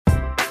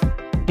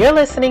You're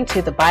listening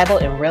to the Bible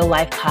in Real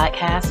Life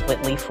podcast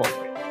with Lee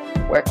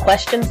Fuller, where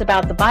questions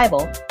about the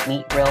Bible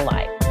meet real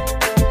life.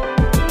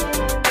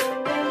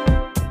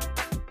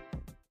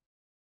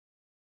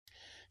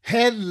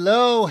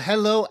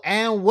 Hello,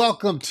 and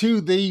welcome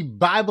to the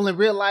Bible in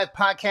Real Life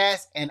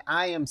podcast. And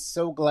I am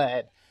so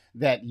glad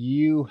that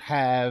you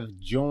have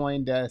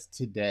joined us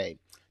today.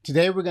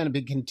 Today, we're going to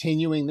be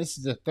continuing. This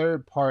is the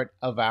third part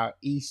of our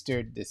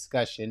Easter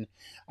discussion.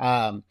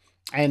 And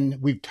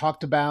we've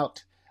talked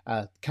about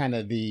kind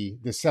of the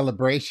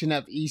celebration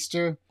of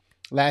Easter.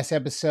 Last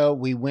episode,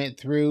 we went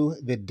through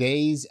the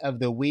days of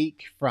the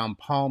week from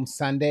Palm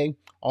Sunday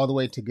all the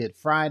way to Good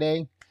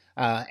Friday.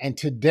 And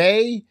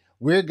today,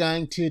 we're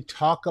going to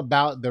talk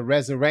about the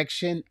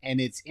resurrection and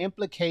its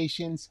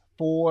implications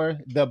for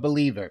the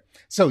believer.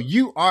 So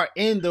you are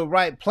in the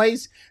right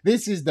place.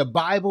 This is the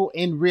Bible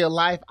in Real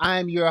Life.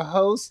 I'm your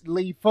host,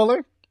 Lee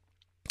Fuller.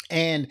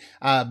 And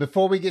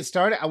before we get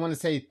started, I want to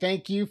say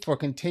thank you for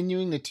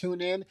continuing to tune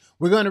in.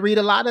 We're going to read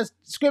a lot of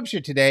scripture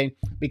today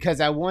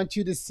because I want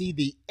you to see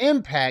the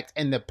impact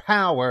and the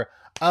power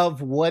of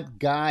what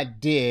God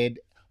did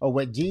or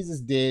what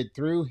Jesus did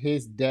through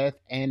his death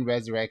and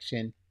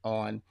resurrection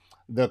on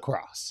the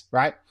cross,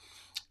 right?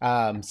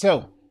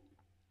 So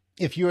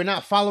if you are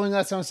not following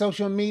us on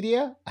social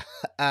media,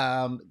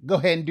 go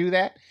ahead and do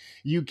that.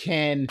 You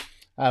can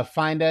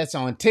find us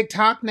on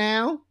TikTok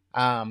now.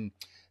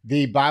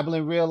 The Bible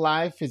in Real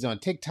Life is on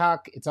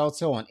TikTok. It's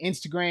also on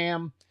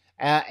Instagram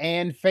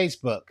and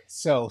Facebook.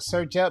 So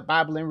search up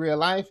Bible in Real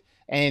Life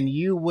and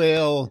you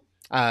will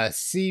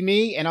see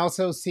me and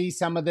also see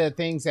some of the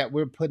things that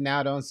we're putting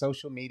out on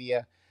social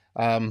media.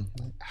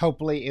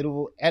 Hopefully it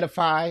will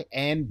edify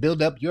and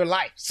build up your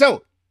life.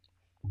 So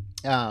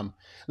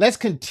let's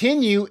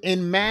continue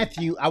in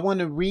Matthew. I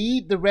want to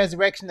read the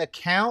resurrection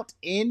account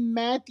in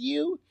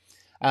Matthew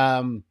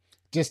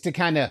just to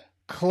kind of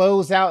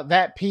close out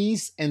that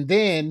piece and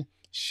then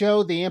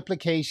show the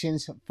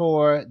implications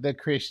for the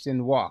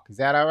Christian walk. Is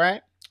that all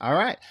right? All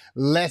right,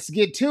 let's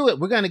get to it.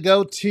 We're going to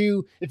go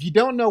to, if you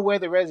don't know where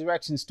the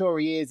resurrection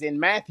story is in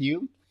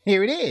Matthew,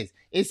 here it is.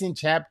 It's in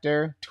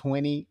chapter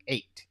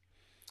 28.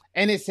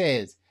 And it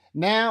says,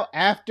 "Now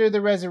after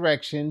the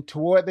resurrection,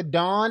 toward the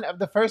dawn of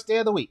the first day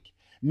of the week,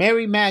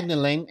 Mary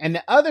Magdalene and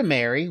the other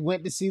Mary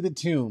went to see the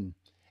tomb.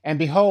 And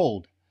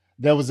behold,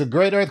 there was a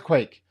great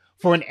earthquake.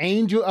 For an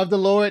angel of the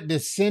Lord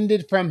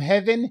descended from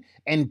heaven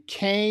and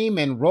came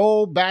and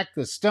rolled back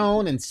the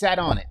stone and sat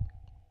on it.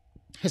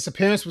 His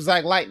appearance was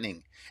like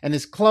lightning, and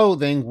his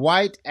clothing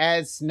white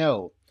as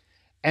snow.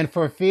 And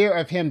for fear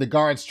of him, the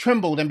guards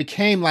trembled and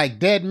became like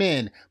dead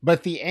men.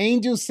 But the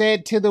angel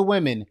said to the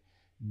women,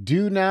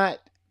 'Do not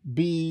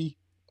be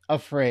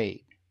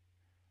afraid,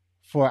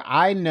 for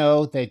I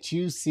know that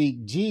you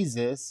seek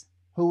Jesus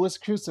who was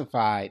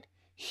crucified.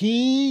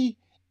 He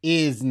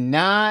is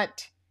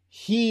not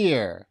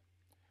here,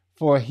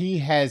 for he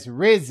has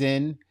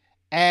risen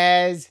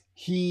as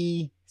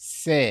he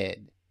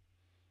said.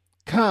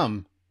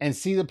 Come and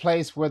see the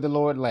place where the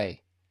Lord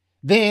lay.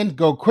 Then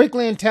go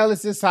quickly and tell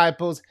his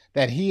disciples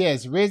that he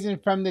has risen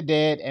from the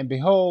dead, and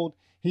behold,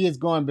 he is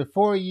going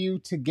before you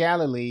to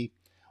Galilee,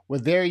 where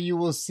there you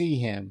will see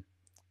him.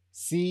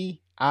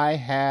 See, I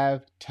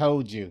have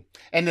told you.'"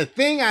 And the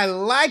thing I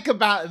like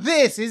about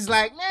this is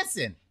like,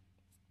 listen,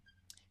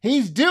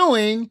 he's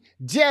doing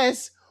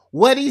just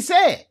what he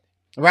said,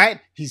 right?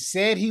 He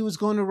said he was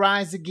going to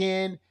rise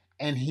again,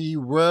 and he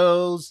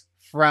rose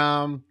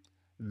from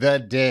the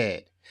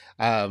dead.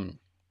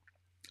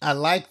 I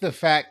like the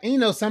fact,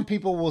 some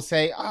people will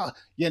say,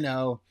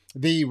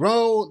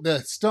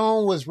 the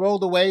stone was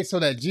rolled away so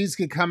that Jesus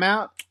could come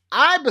out.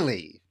 I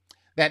believe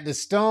that the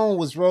stone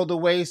was rolled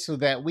away so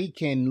that we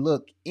can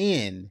look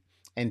in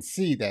and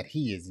see that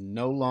he is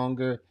no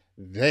longer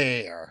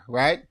there,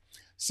 right?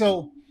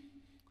 So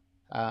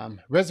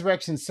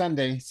Resurrection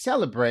Sunday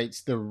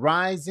celebrates the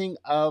rising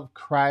of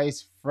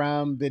Christ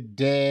from the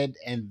dead,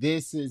 and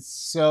this is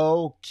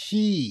so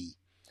key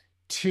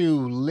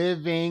to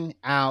living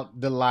out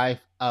the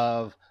life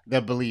of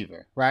the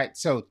believer, right?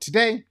 So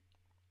today,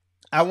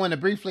 I want to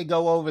briefly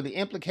go over the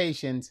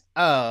implications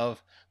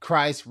of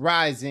Christ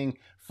rising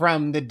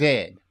from the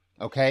dead,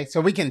 okay?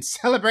 So we can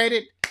celebrate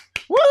it,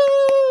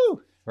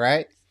 woo,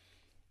 right?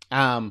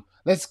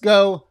 Let's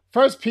go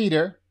 1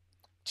 Peter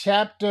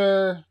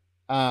chapter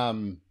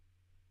 1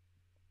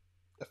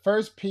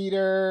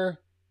 Peter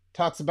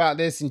talks about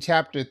this in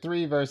chapter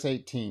 3, verse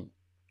 18,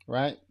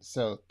 right?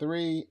 So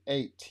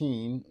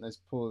 3:18, let's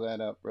pull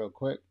that up real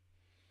quick.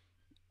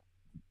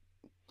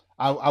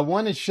 I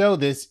want to show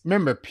this.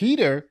 Remember,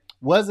 Peter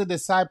was a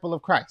disciple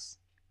of Christ,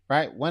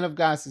 right? One of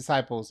God's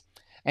disciples.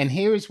 And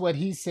here's what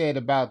he said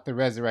about the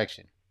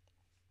resurrection.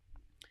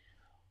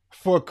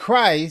 "For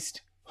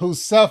Christ, who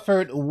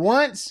suffered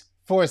once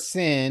for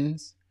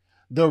sins,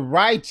 the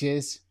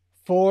righteous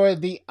for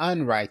the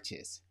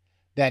unrighteous,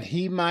 that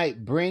he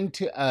might bring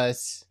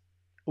us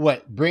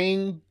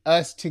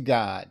to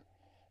God,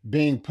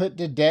 being put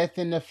to death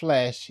in the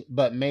flesh,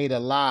 but made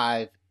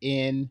alive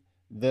in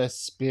the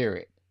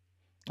spirit."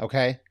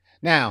 Okay.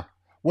 Now,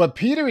 what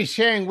Peter is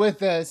sharing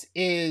with us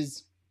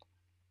is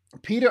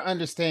Peter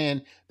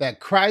understand that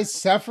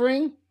Christ's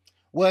suffering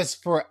was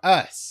for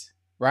us,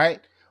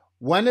 right?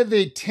 One of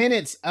the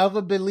tenets of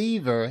a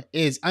believer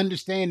is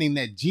understanding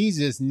that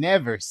Jesus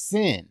never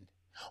sinned.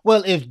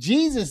 Well, if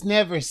Jesus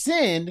never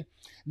sinned,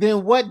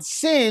 then what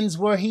sins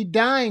were he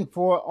dying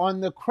for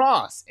on the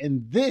cross?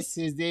 And this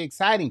is the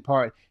exciting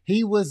part.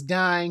 He was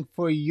dying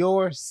for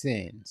your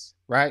sins,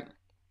 right?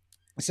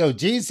 So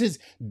Jesus'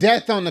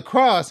 death on the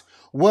cross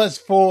was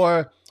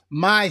for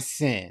my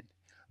sin,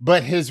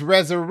 but his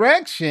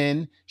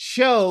resurrection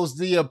shows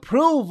the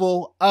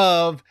approval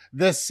of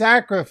the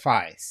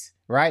sacrifice,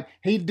 right?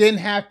 He didn't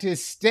have to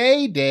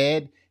stay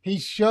dead.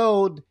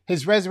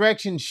 His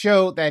resurrection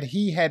showed that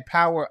he had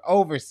power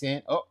over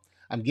sin. Oh,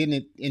 I'm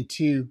getting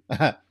into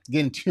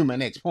my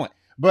next point.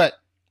 But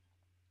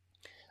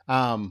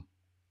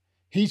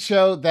he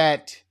showed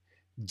that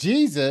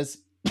Jesus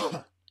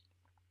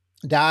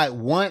died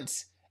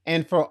once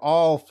and for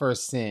all for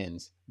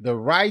sins, the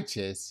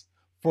righteous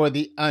for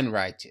the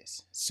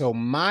unrighteous. So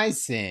my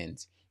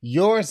sins,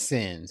 your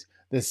sins,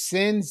 the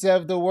sins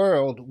of the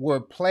world were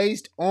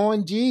placed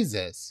on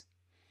Jesus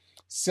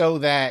so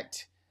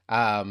that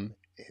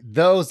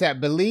those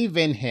that believe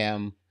in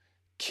him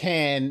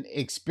can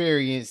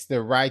experience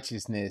the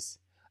righteousness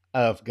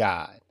of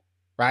God,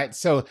 right?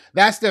 So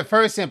that's the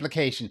first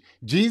implication.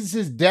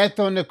 Jesus' death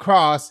on the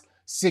cross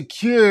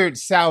secured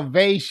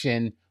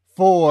salvation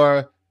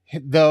for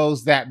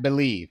those that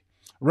believe.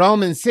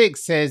 Romans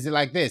 6 says it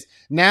like this: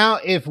 now,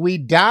 if we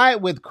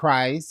died with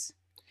Christ,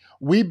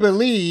 we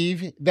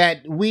believe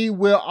that we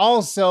will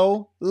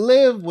also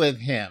live with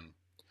him.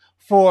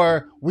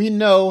 For we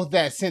know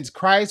that since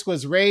Christ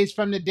was raised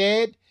from the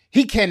dead,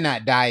 he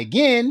cannot die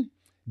again.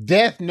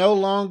 Death no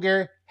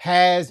longer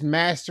has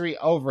mastery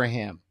over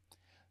him.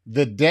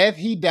 The death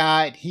he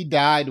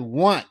died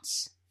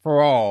once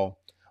for all,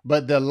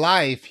 but the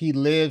life he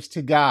lives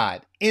to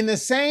God. In the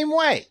same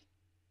way,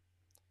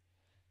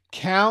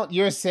 count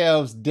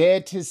yourselves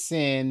dead to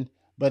sin,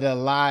 but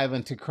alive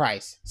unto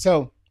Christ.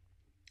 So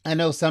I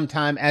know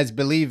sometimes as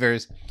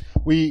believers,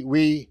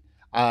 we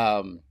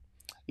I'm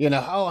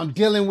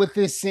dealing with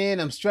this sin.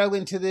 I'm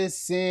struggling to this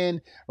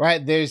sin,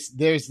 right? There's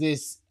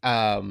this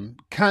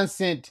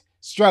constant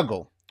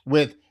struggle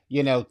with,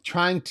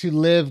 trying to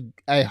live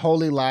a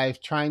holy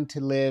life, trying to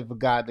live a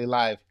godly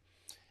life.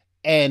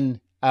 And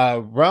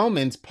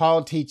Romans,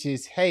 Paul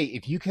teaches, hey,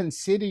 if you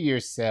consider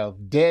yourself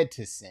dead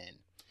to sin,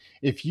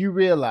 if you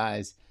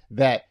realize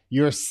that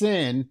your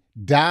sin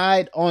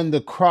died on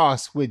the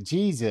cross with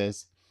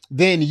Jesus,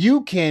 then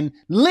you can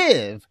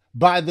live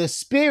by the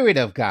Spirit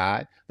of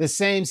God, the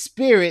same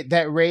Spirit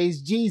that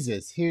raised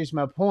Jesus. Here's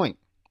my point.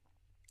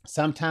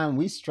 Sometimes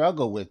we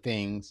struggle with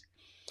things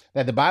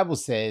that the Bible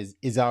says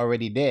is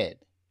already dead.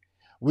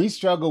 We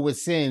struggle with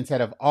sins that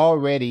have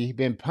already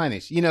been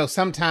punished.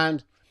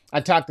 Sometimes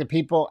I talk to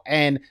people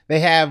and they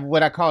have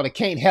what I call the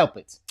can't help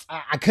it.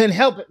 I couldn't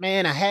help it,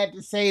 man. I had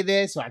to say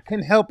this, or I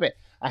couldn't help it.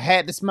 I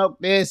had to smoke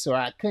this, or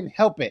I couldn't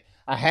help it.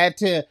 I had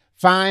to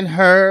find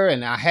her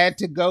and I had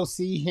to go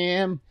see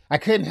him. I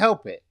couldn't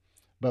help it.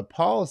 But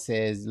Paul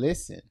says,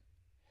 listen,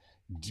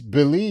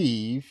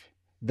 believe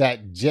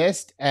that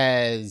just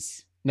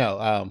as,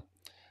 the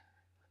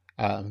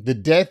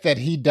death that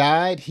he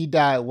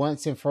died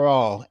once and for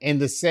all. In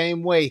the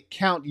same way,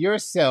 count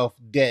yourself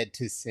dead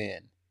to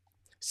sin.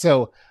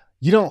 So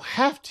you don't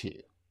have to.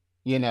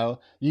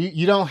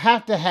 You don't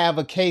have to have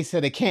a case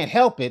that it can't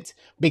help it,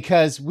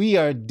 because we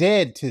are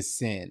dead to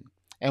sin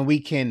and we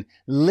can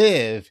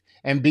live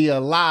and be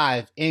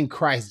alive in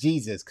Christ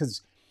Jesus.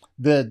 Because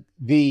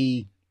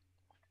the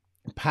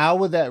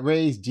power that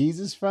raised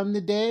Jesus from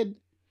the dead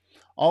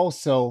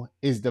also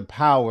is the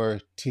power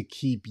to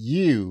keep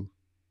you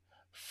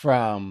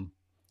from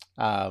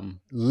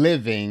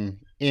living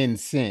in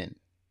sin,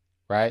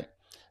 right?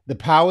 The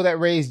power that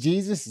raised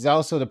Jesus is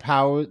also the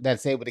power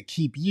that's able to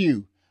keep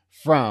you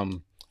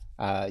from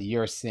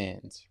your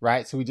sins,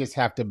 right? So we just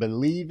have to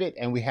believe it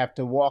and we have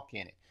to walk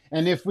in it.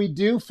 And if we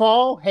do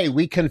fall, hey,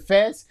 we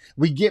confess,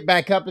 we get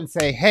back up and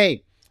say,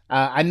 hey,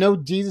 I know,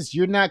 Jesus,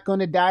 you're not going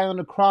to die on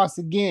the cross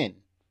again.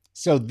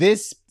 So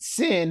this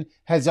sin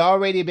has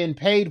already been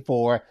paid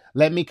for.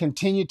 Let me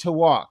continue to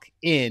walk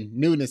in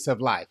newness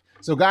of life.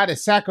 So God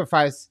has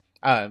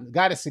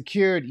God has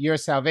secured your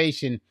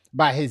salvation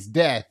by his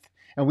death,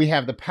 and we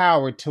have the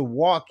power to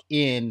walk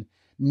in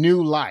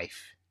new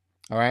life.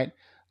 All right.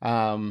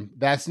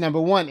 That's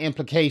number one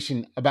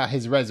implication about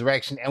his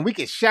resurrection. And we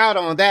can shout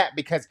on that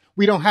because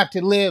we don't have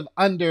to live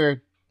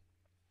under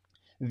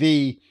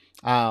the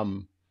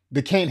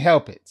can't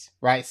help it,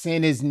 right?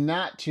 Sin is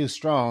not too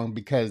strong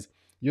because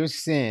your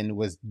sin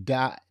was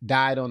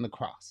died on the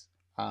cross,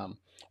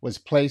 was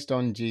placed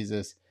on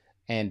Jesus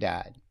and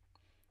died.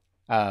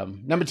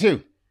 Number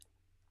two,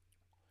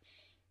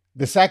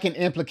 the second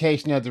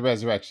implication of the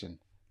resurrection.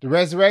 The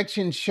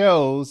resurrection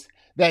shows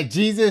that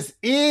Jesus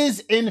is,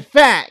 in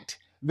fact,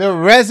 the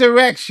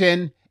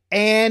resurrection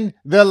and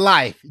the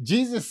life.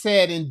 Jesus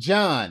said in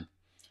John,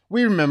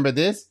 we remember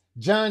this,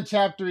 John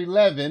chapter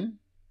 11,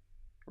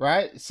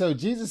 right? So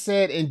Jesus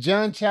said in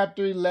John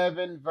chapter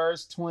 11,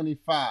 verse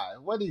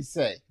 25, what did he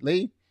say,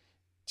 Lee?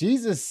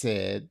 Jesus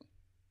said,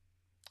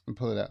 and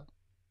pull it up.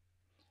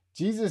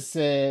 Jesus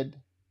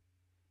said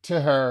to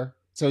her,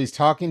 so he's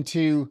talking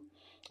to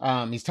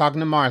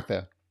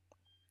Martha.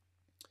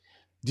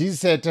 Jesus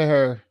said to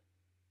her,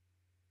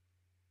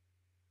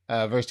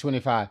 verse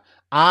 25,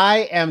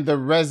 I am the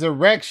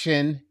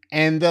resurrection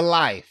and the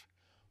life.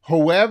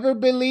 Whoever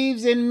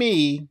believes in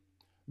me,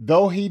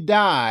 though he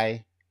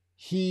die,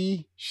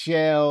 he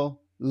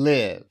shall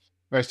live.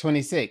 Verse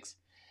 26,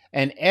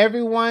 and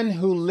everyone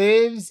who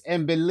lives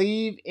and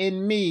believes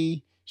in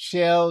me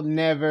shall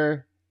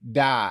never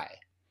die.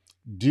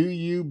 Do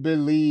you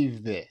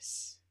believe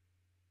this?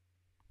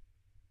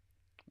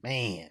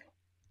 Man.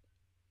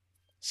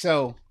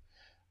 So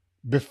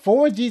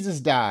before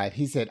Jesus died,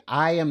 he said,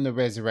 I am the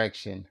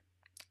resurrection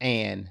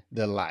and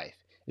the life.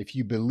 If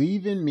you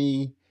believe in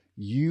me,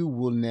 you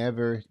will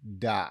never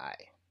die,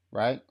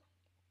 right?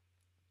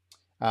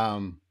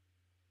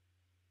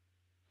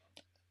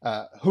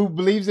 Who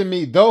believes in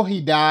me, though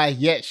he die,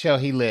 yet shall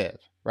he live,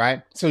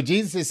 right? So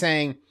Jesus is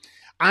saying,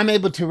 I'm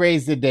able to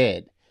raise the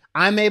dead.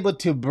 I'm able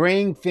to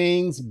bring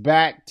things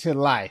back to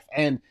life.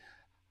 And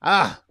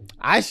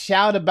I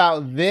shout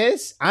about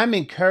this. I'm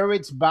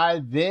encouraged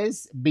by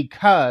this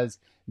because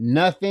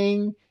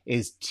nothing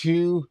is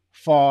too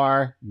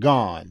far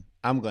gone.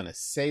 I'm going to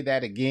say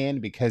that again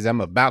because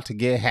I'm about to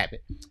get happy.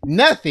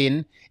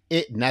 Nothing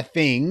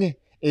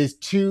is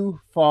too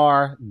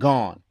far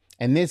gone.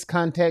 In this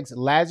context,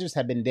 Lazarus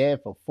had been dead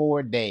for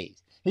 4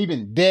 days. He'd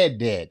been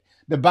dead.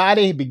 The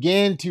body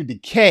began to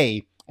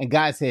decay. And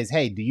God says,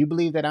 hey, do you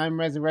believe that I'm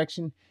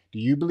resurrection? Do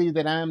you believe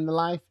that I am the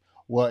life?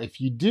 Well,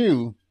 if you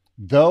do,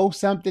 though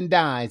something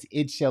dies,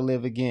 it shall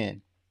live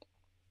again.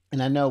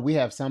 And I know we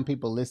have some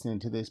people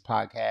listening to this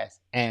podcast,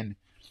 and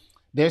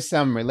there's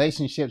some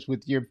relationships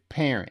with your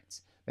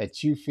parents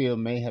that you feel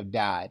may have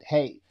died.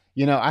 Hey,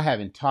 I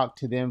haven't talked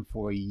to them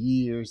for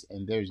years,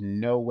 and there's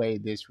no way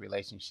this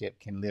relationship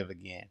can live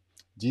again.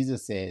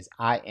 Jesus says,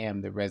 I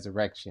am the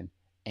resurrection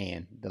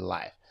and the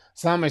life.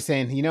 Some are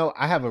saying,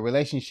 I have a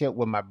relationship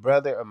with my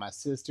brother or my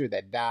sister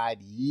that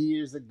died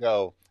years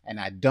ago, and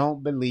I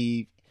don't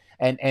believe,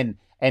 and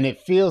it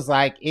feels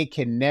like it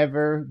can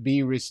never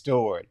be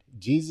restored.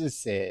 Jesus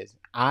says,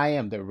 I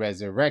am the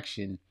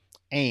resurrection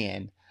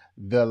and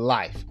the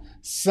life.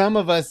 Some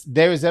of us,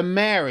 there's a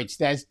marriage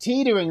that's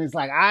teetering. It's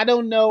like, I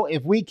don't know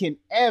if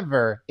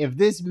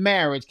this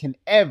marriage can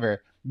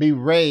ever be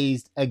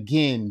raised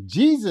again.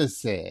 Jesus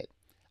said,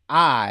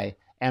 I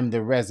am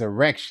the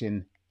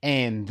resurrection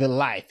and the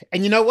life.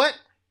 And you know what?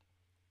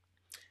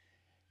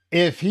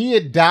 If he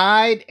had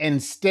died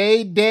and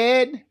stayed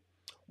dead,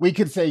 we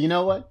could say, you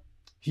know what?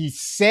 He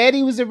said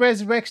he was the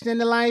resurrection and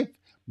the life,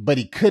 but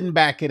he couldn't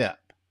back it up.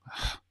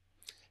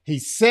 He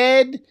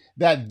said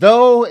that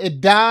though it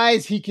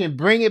dies, he can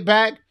bring it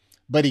back,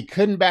 but he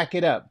couldn't back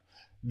it up.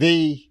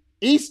 The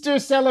Easter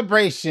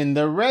celebration,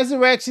 the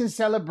resurrection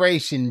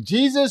celebration,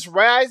 Jesus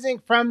rising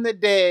from the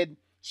dead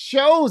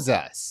shows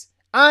us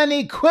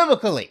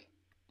unequivocally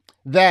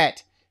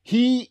that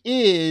he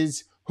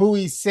is who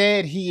he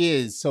said he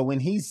is. So when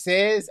he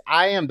says,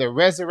 I am the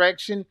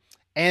resurrection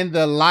and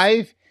the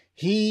life,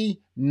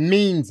 he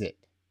means it.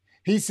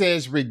 He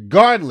says,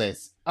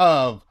 regardless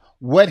of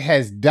what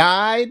has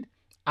died,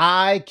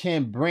 I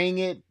can bring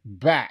it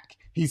back.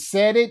 He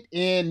said it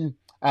in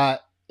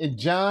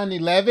John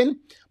 11,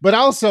 but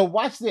also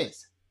watch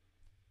this.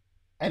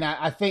 And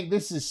I think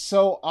this is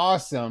so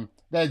awesome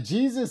that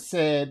Jesus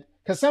said,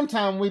 because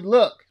sometimes we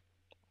look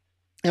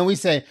and we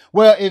say,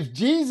 well, if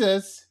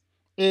Jesus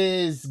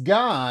is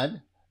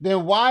God,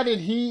 then why did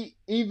he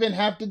even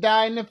have to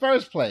die in the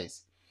first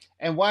place?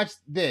 And watch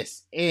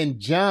this in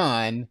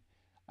John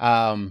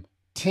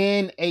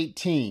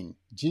 10:18.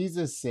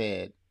 Jesus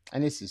said,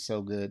 and this is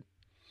so good.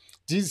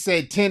 Jesus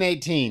said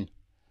 10:18.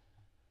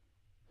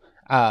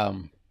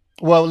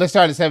 Well, let's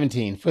start at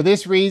 17. For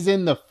this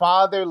reason, the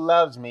Father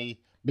loves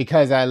me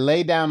because I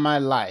lay down my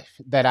life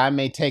that I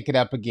may take it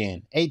up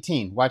again.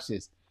 18. Watch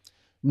this.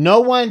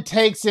 No one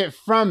takes it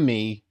from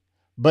me,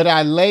 but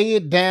I lay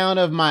it down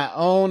of my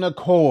own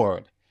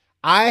accord.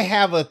 I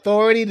have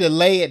authority to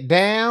lay it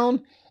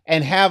down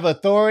and have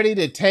authority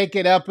to take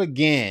it up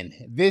again.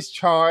 This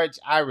charge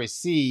I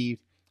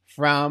received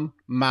from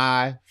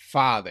my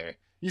Father.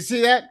 You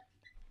see that?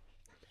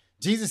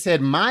 Jesus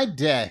said, my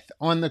death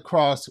on the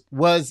cross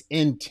was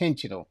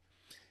intentional.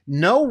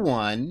 No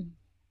one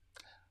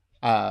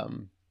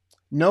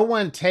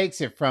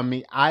takes it from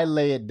me. I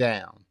lay it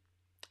down.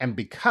 And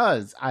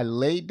because I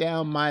lay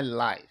down my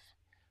life,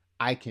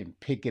 I can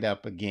pick it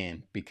up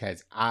again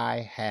because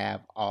I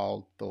have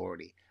all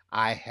authority.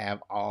 I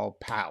have all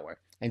power.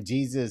 And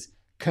Jesus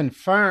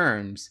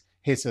confirms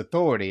his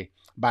authority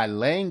by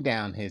laying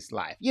down his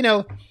life.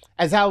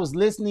 As I was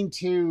listening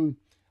to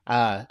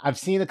I've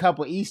seen a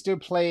couple Easter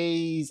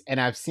plays and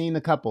I've seen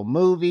a couple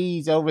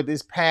movies over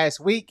this past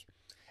week.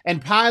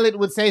 And Pilate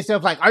would say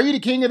stuff like, are you the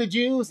king of the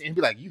Jews? And he'd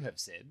be like, you have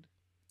said,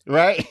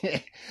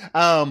 right?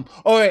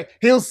 Or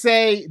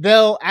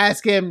they'll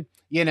ask him,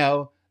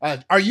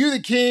 are you the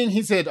king?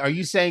 He said, are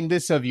you saying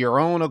this of your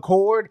own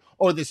accord,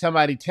 or did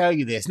somebody tell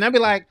you this? And I'd be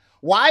like,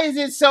 why is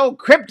it so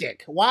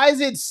cryptic? Why is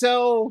it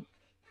so,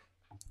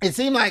 it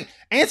seemed like,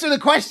 answer the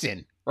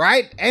question,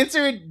 right?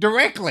 Answer it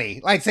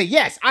directly. Like say,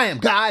 yes, I am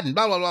God and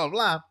blah, blah, blah,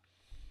 blah.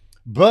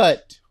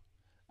 But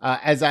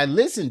as I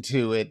listened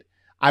to it,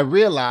 I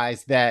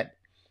realized that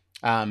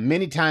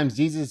many times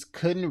Jesus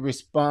couldn't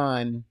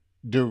respond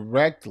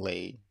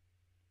directly,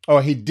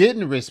 or he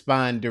didn't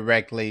respond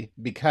directly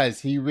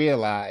because he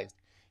realized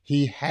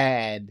he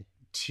had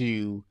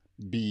to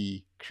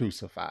be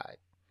crucified.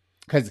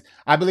 Because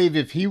I believe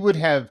if he would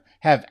have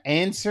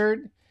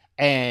answered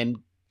and,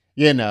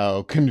 you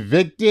know,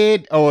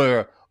 convicted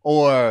or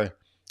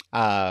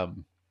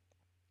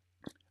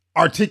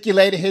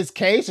articulated his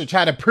case or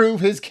try to prove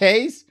his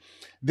case,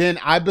 then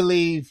I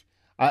believe,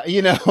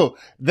 you know,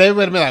 they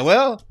would have been like,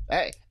 well,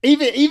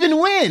 even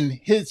when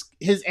his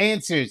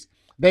answers,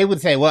 they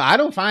would say, well, I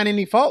don't find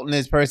any fault in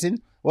this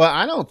person. Well,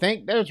 I don't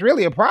think there's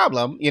really a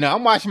problem. You know,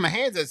 I'm washing my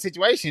hands of the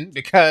situation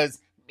because,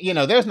 you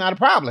know, there's not a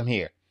problem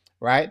here,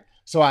 right?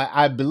 So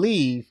I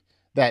believe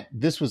that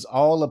this was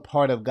all a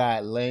part of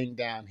God laying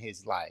down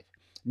his life,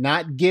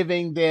 not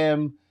giving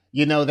them,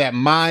 you know, that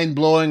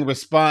mind-blowing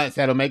response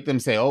that'll make them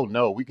say, oh,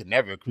 no, we could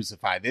never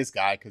crucify this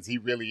guy because he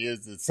really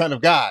is the Son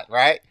of God,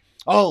 right?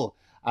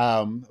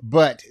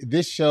 But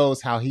this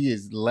shows how he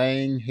is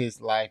laying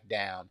his life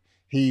down.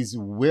 He's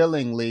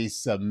willingly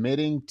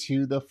submitting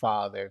to the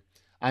Father,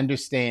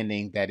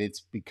 understanding that it's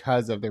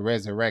because of the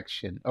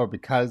resurrection or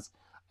because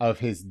of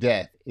his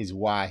death is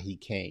why he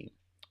came,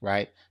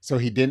 right? So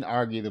he didn't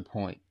argue the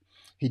point.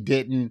 He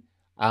didn't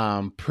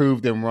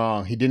prove them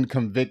wrong. He didn't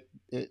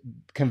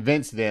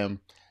convince them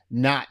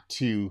not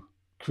to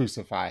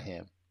crucify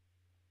him,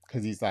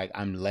 because he's like,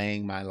 I'm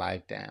laying my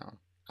life down.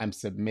 I'm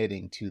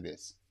submitting to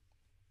this.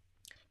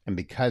 And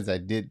because I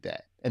did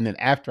that, and then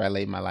after I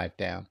laid my life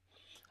down,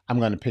 I'm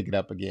going to pick it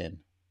up again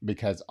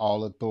because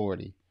all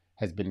authority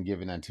has been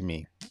given unto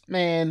me.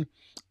 Man,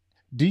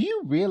 do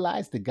you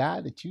realize the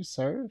God that you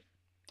serve?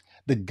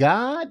 The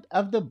God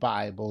of the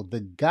Bible,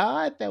 the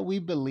God that we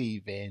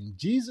believe in,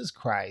 Jesus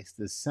Christ,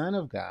 the Son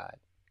of God,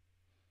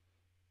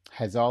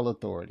 has all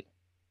authority.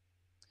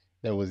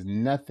 There was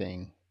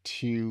nothing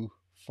too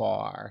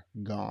far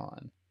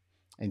gone.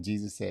 And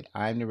Jesus said,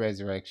 I'm the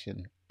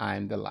resurrection,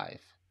 I'm the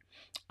life.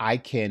 I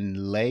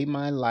can lay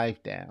my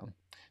life down.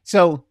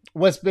 So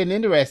what's been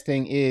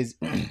interesting is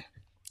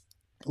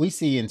we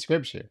see in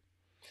scripture,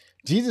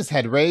 Jesus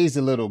had raised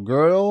a little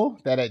girl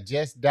that had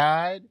just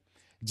died.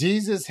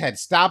 Jesus had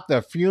stopped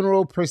a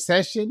funeral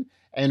procession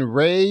and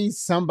raised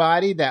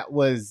somebody that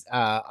was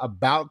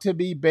about to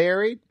be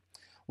buried.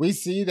 We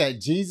see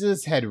that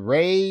Jesus had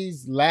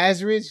raised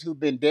Lazarus, who'd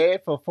been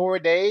dead for 4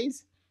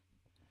 days.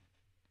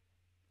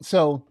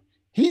 So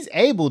he's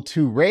able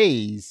to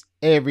raise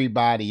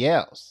everybody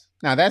else.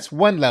 Now, that's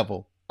one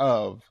level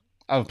of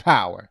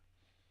power.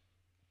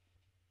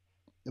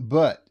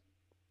 But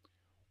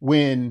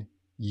when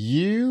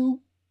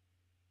you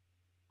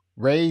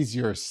raise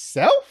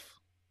yourself,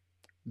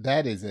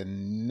 that is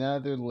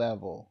another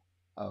level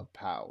of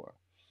power.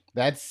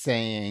 That's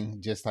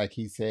saying, just like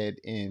he said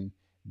in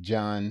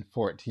John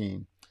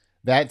 14,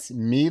 that's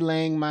me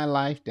laying my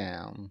life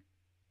down,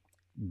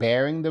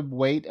 bearing the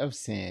weight of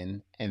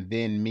sin, and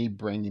then me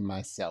bringing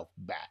myself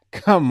back.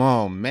 Come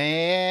on,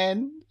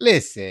 man.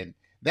 Listen,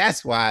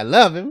 that's why I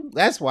love him.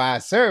 That's why I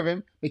serve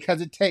him,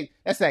 because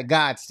that's that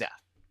God stuff.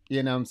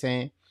 You know what I'm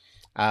saying?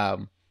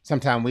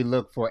 Sometimes we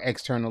look for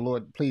external,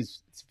 Lord,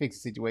 please fix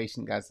the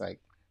situation. God's like,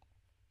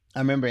 I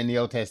remember in the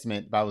Old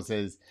Testament, the Bible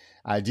says,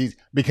 Jesus,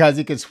 because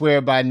he could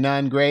swear by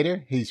none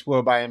greater, he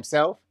swore by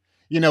himself.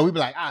 You know, we'd be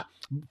like,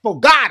 for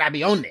God, I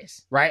be on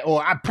this, right?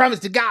 Or I promise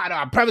to God, or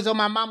I promise on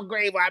my mama's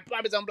grave, or I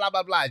promise on blah,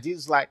 blah, blah.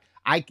 Jesus like,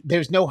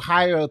 there's no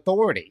higher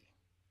authority,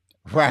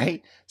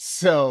 right?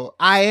 So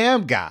I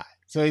am God.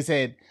 So he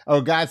said,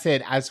 God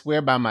said, I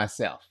swear by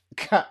myself.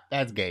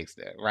 That's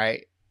gangster,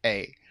 right?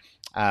 Hey,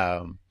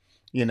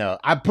 you know,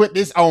 I put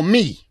this on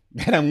me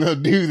that I'm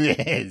going to do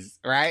this,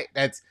 right?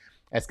 That's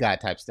God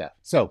type stuff.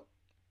 So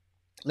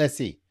let's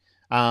see.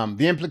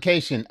 The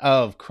implication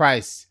of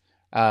Christ's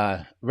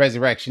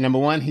resurrection. Number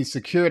one, he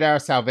secured our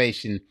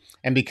salvation.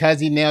 And because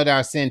he nailed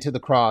our sin to the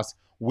cross,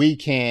 we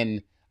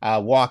can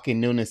walk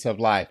in newness of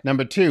life.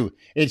 Number two,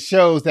 it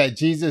shows that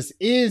Jesus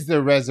is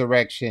the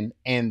resurrection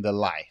and the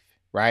life,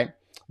 right?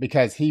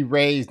 Because he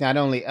raised not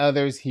only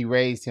others, he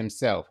raised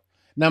himself.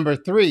 Number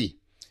three,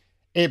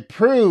 it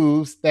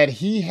proves that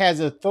he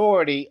has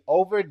authority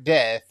over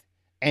death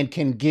and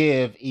can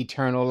give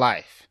eternal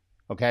life.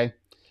 Okay.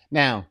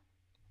 Now,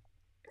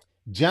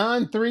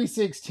 John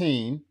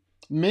 3:16,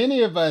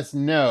 many of us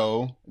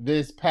know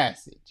this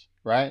passage,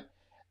 right?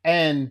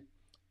 And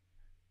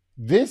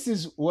this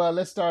is, well,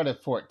 let's start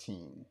at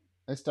 14.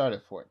 Let's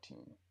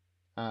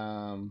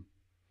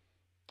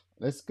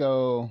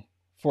go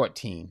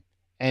 14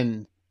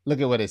 and look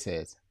at what it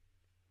says.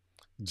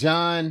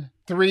 John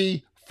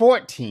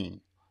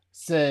 3:14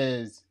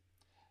 says,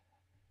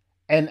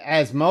 and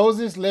as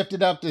Moses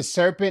lifted up the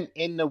serpent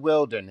in the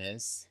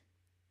wilderness,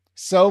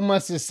 so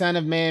must the Son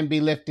of Man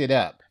be lifted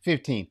up.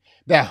 15,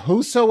 that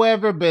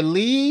whosoever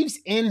believes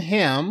in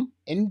him,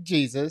 in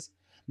Jesus,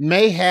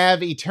 may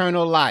have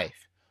eternal life.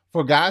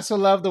 For God so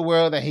loved the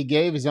world that he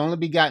gave his only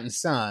begotten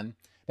Son,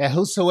 that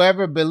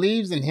whosoever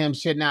believes in him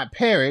should not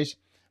perish,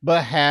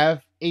 but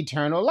have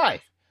eternal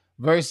life.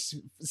 Verse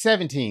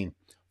 17,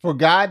 for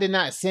God did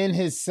not send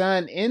his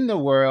Son in the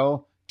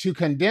world to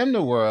condemn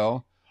the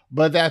world,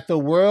 but that the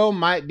world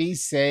might be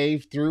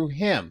saved through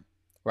him.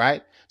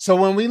 Right? So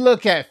when we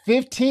look at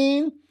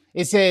 15,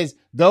 it says,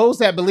 those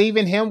that believe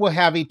in him will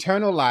have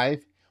eternal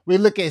life. We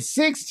look at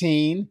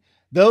 16,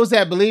 those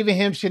that believe in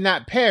him should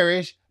not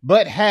perish,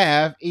 but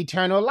have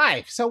eternal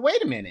life. So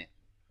wait a minute.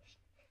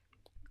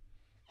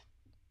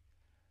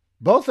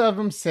 Both of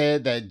them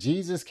said that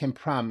Jesus can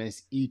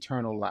promise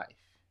eternal life,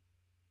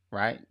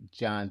 right?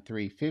 John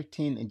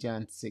 3:15 and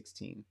John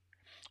 16.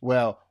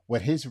 Well,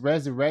 what his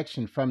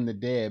resurrection from the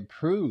dead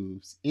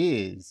proves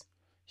is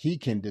he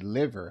can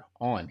deliver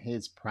on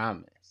his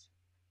promise.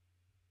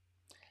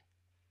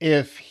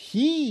 If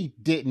he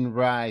didn't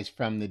rise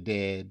from the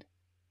dead,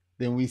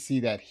 then we see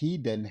that he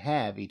doesn't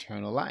have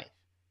eternal life.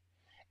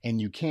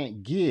 And you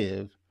can't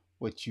give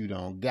what you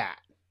don't got.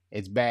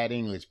 It's bad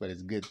English, but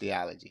it's good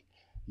theology.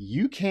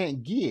 You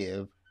can't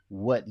give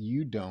what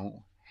you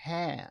don't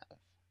have.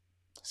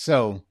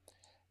 So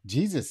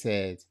Jesus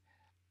says,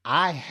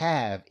 I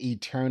have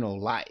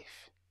eternal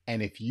life.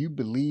 And if you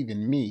believe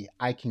in me,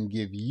 I can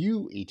give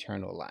you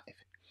eternal life.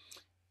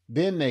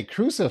 Then they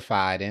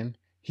crucified him.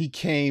 He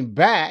came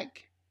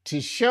back to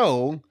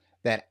show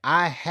that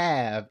I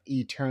have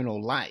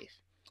eternal life.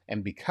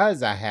 And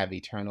because I have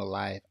eternal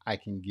life, I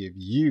can give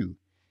you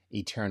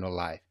eternal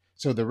life.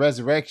 So the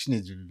resurrection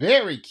is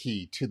very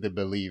key to the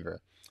believer,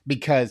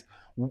 because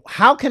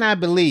how can I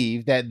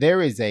believe that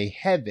there is a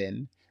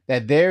heaven,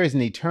 that there is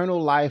an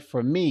eternal life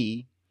for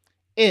me,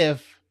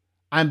 if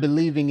I'm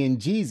believing in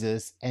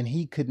Jesus and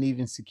he couldn't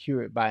even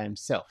secure it by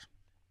himself?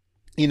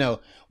 You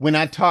know, when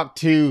I talk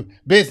to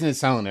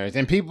business owners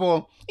and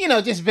people,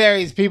 just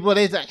various people,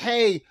 they're like,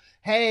 hey,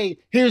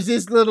 here's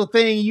this little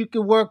thing you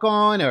can work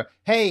on, or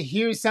hey,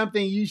 here's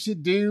something you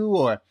should do,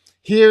 or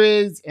here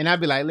is, and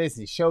I'd be like,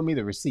 listen, show me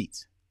the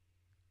receipts.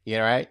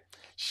 Right?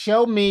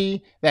 Show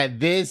me that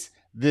this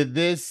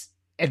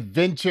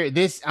adventure,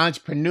 this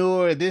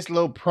entrepreneur, this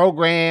little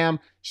program,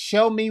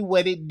 show me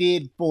what it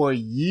did for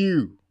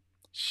you.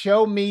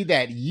 Show me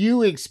that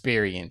you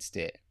experienced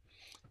it.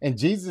 And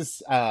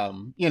Jesus,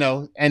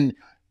 and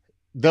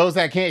those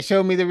that can't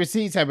show me the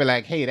receipts, I'd be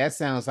like, hey, that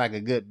sounds like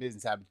a good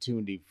business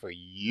opportunity for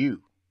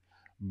you.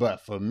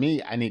 But for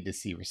me, I need to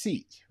see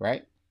receipts,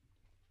 right?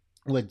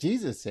 What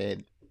Jesus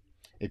said,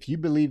 if you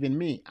believe in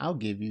me, I'll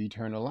give you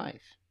eternal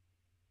life.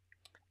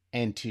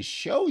 And to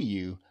show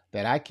you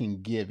that I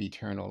can give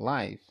eternal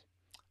life,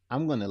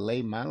 I'm going to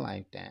lay my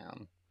life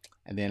down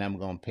and then I'm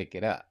going to pick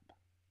it up,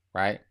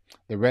 right?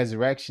 The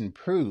resurrection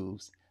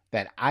proves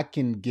that I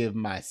can give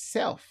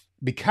myself,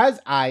 because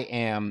I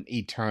am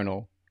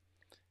eternal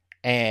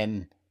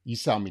and you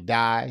saw me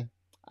die,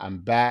 I'm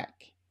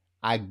back,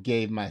 I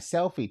gave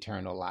myself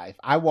eternal life.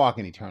 I walk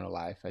in eternal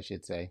life, I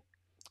should say.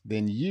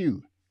 Then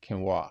you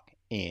can walk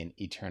in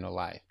eternal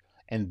life.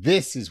 And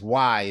this is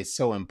why it's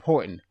so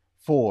important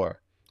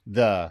for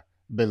the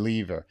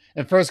believer.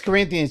 In 1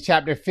 Corinthians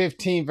chapter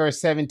 15, verse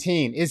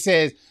 17, it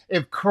says,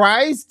 if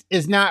Christ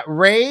is not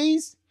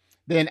raised,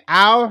 then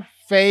our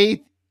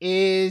faith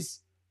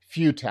is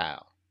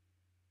futile,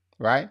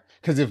 right?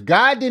 Because if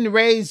God didn't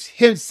raise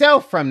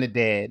himself from the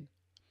dead,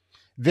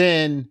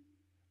 then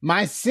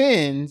my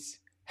sins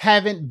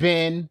haven't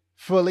been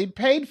fully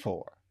paid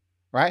for,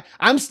 right?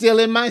 I'm still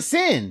in my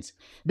sins,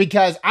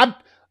 because I've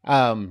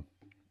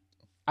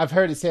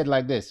heard it said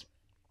like this.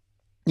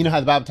 You know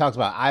how the Bible talks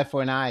about eye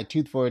for an eye,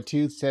 tooth for a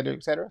tooth, et cetera,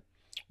 et cetera?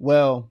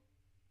 Well,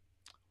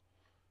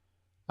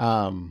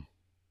 a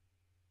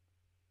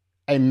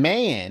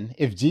man,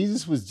 if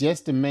Jesus was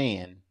just a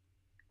man,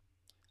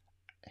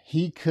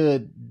 he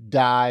could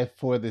die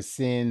for the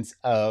sins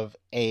of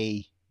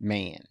a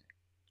man,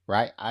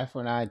 right? Eye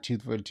for an eye,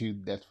 tooth for a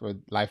tooth, death for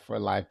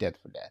life, death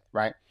for death,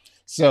 right?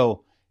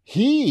 So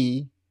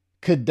he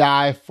could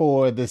die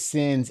for the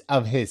sins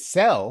of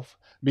himself,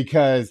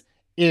 because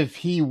if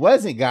he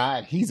wasn't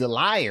God, he's a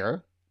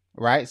liar,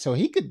 right? So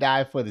he could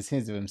die for the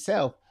sins of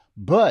himself.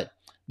 But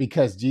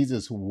because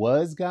Jesus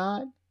was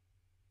God,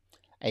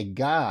 a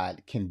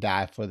God can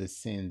die for the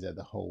sins of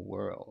the whole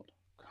world.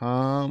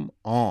 Come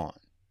on,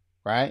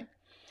 right?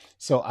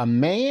 So a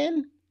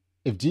man,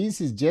 if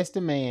Jesus is just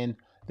a man,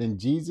 then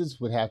Jesus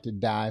would have to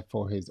die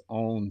for his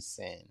own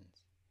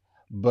sins.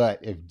 But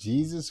if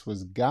Jesus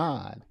was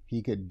God,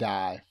 he could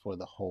die for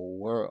the whole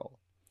world.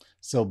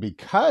 So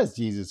because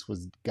Jesus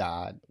was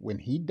God, when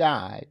he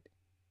died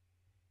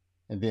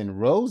and then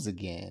rose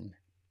again,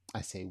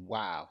 I say,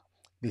 wow,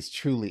 this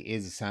truly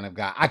is the Son of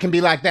God. I can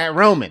be like that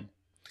Roman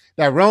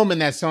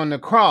that's on the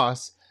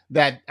cross,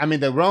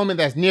 the Roman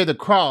that's near the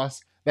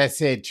cross that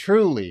said,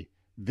 truly,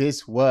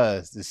 this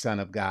was the Son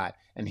of God.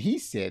 And he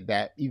said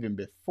that even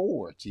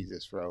before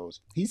Jesus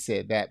rose. He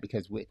said that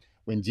because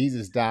when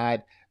Jesus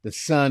died, the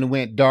sun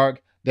went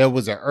dark, there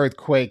was an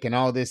earthquake and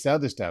all this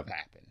other stuff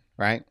happened,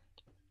 right?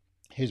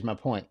 Here's my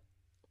point.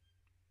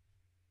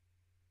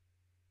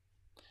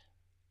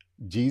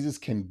 Jesus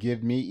can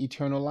give me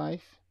eternal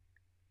life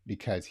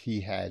because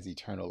he has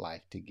eternal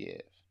life to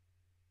give.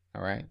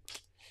 All right?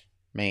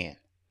 Man,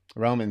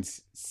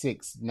 Romans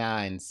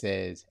 6:9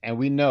 says, and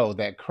we know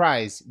that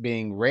Christ,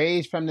 being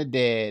raised from the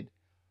dead,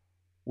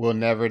 will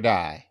never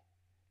die.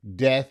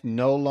 Death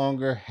no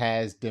longer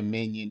has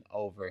dominion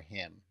over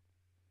him.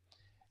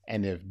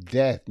 And if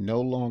death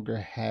no longer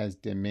has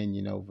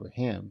dominion over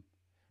him,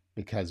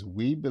 because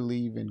we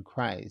believe in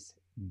Christ,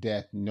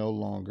 death no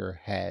longer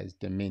has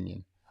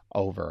dominion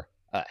over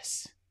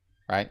us,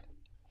 right?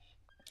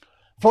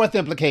 Fourth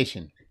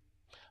implication.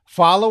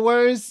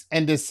 Followers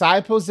and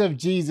disciples of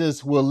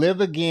Jesus will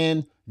live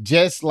again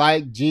just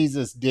like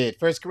Jesus did.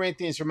 1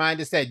 Corinthians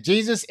reminds us that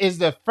Jesus is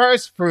the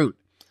first fruit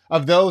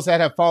of those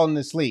that have fallen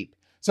asleep.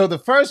 So the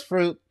first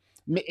fruit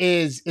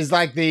is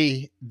like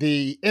the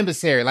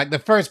emissary, like the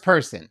first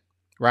person,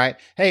 right?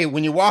 Hey,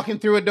 when you're walking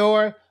through a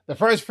door, the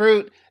first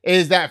fruit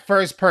is that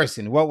first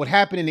person. What would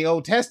happen in the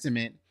Old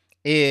Testament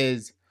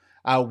is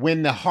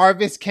when the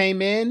harvest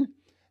came in,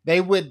 they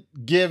would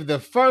give the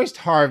first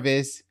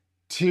harvest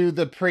to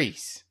the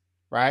priests,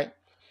 right?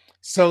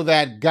 So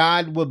that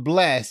God would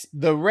bless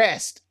the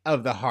rest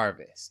of the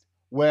harvest.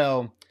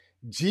 Well,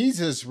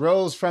 Jesus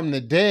rose from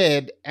the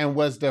dead and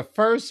was the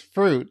first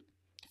fruit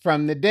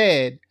from the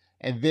dead.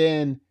 And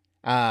then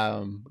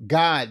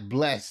God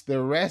blessed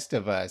the rest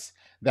of us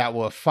that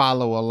will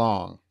follow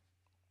along.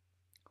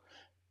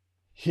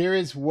 Here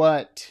is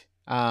what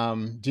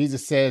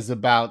Jesus says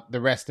about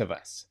the rest of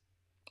us.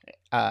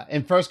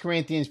 In 1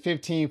 Corinthians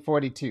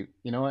 15:42.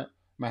 You know what? I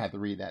might have to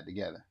read that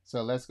together.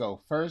 So let's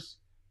go. 1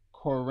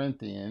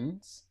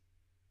 Corinthians.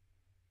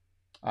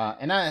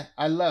 And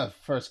I love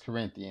 1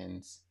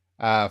 Corinthians.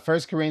 1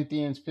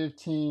 Corinthians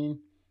 15.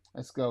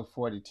 Let's go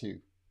 42.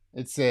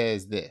 It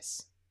says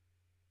this.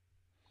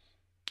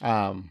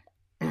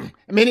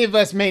 Many of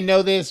us may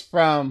know this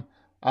from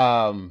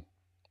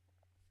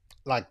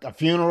like a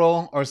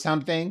funeral or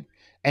something.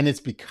 And it's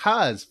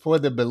because for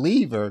the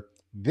believer,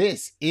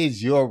 this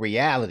is your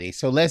reality.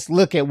 So let's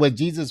look at what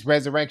Jesus'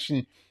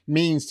 resurrection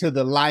means to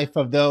the life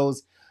of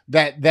those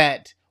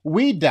that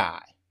we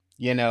die.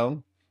 You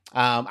know,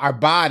 our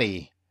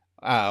body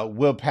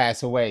will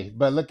pass away.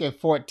 But look at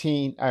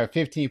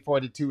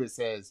 15:42. It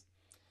says,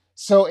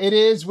 so it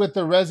is with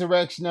the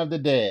resurrection of the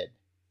dead.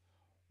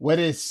 What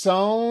is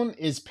sown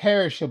is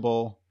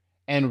perishable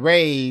and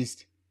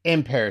raised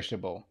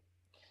imperishable.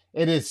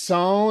 It is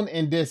sown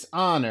in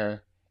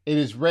dishonor. It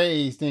is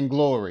raised in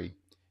glory.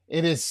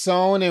 It is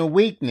sown in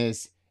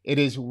weakness. It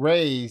is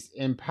raised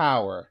in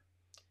power.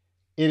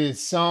 It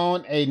is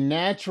sown a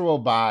natural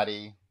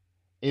body.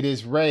 It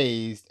is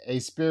raised a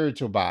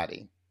spiritual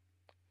body.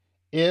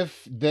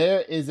 If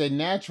there is a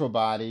natural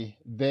body,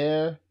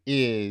 there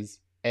is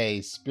a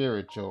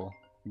spiritual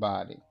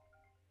body.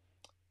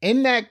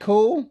 Isn't that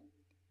cool?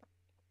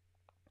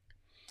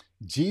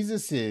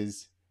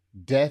 Jesus's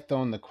death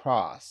on the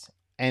cross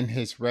and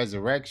his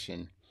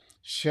resurrection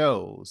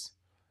shows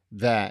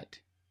that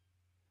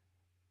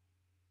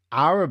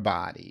our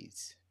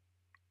bodies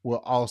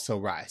will also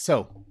rise.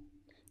 So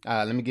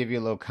let me give you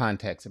a little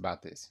context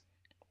about this.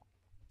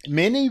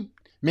 Many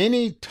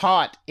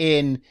taught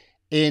in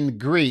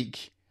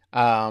Greek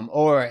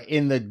or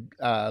in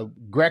the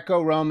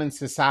Greco-Roman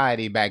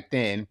society back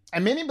then,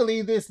 and many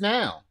believe this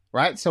now,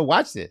 right? So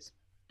watch this.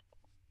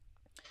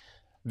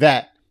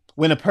 That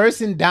when a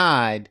person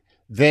died,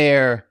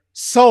 their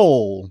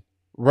soul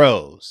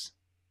rose,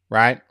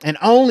 right? And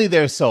only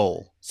their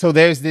soul. So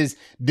there's this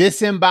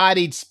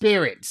disembodied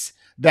spirits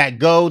that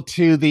go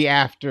to the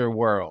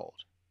afterworld,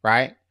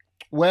 right?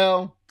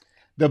 Well,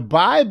 the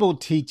Bible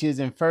teaches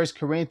in 1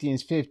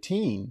 Corinthians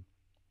 15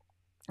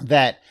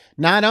 that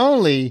not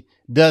only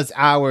does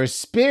our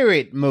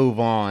spirit move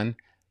on,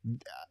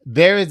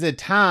 there is a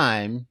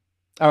time,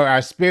 or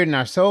our spirit and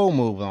our soul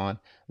move on,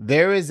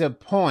 there is a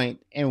point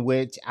in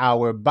which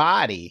our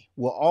body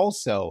will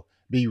also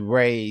be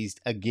raised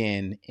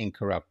again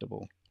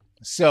incorruptible.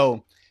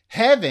 So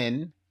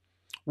heaven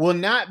will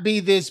not be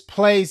this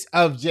place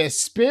of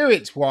just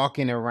spirits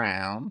walking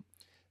around.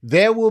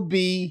 There will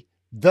be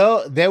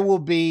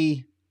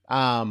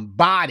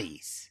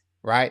bodies,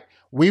 right?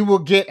 We will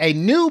get a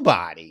new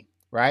body,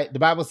 right? The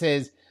Bible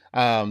says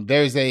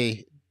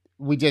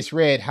we just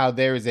read how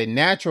there is a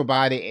natural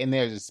body and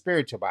there's a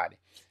spiritual body.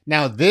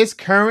 Now, this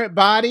current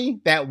body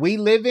that we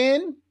live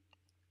in,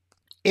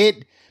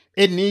 it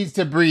needs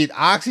to breathe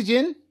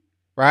oxygen,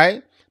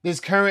 right? This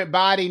current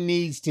body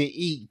needs to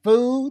eat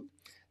food.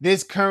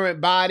 This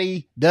current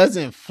body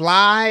doesn't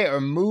fly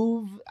or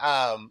move,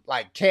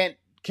 like can't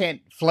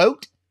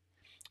float,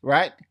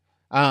 right?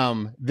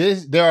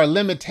 There are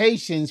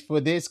limitations for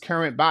this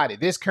current body.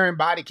 This current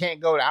body can't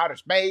go to outer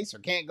space or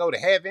can't go to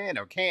heaven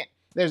or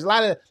there's a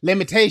lot of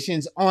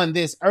limitations on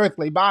this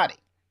earthly body.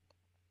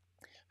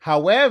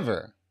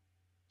 However,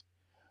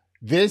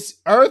 this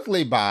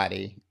earthly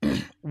body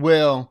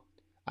will,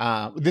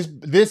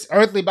 this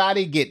earthly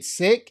body gets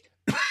sick.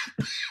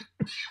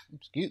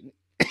 Excuse me.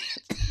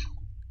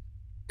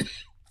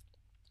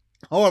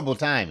 Horrible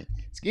timing.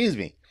 Excuse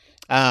me.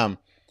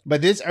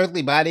 But this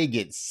earthly body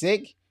gets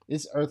sick.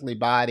 This earthly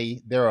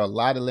body, there are a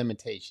lot of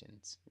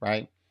limitations,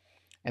 right?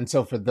 And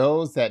so for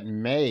those that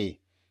may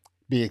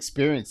be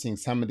experiencing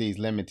some of these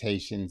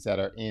limitations that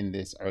are in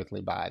this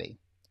earthly body,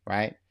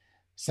 right?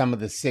 Some of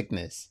the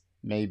sickness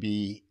may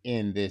be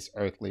in this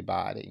earthly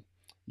body.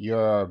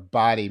 Your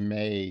body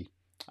may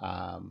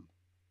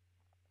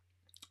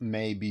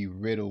be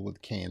riddled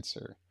with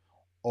cancer,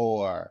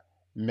 or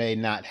may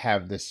not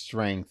have the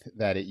strength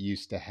that it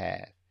used to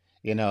have.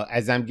 You know,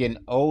 as I'm getting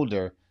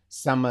older,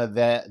 some of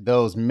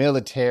those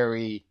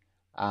military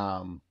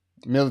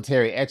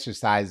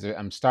exercises,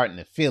 I'm starting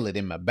to feel it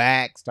in my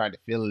back, starting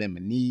to feel it in my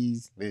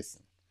knees.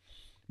 Listen,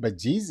 but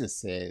Jesus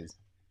says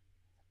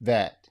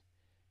that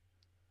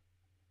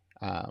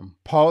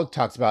Paul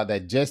talks about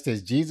that just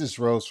as Jesus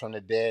rose from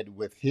the dead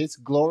with his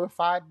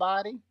glorified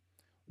body,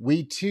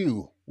 we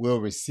too will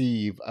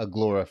receive a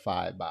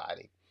glorified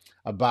body,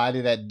 a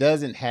body that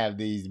doesn't have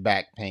these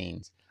back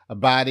pains, a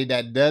body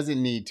that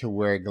doesn't need to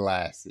wear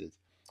glasses,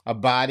 a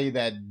body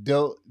that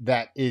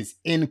is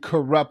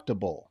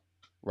incorruptible,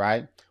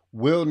 right?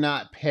 Will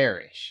not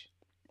perish.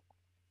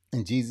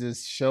 And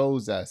Jesus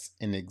shows us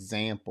an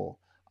example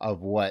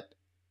of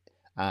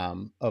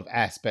of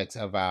aspects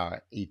of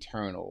our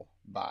eternal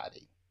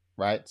body,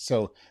 right?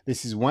 So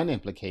this is one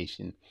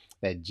implication,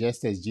 that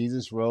just as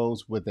Jesus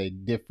rose with a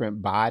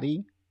different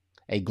body,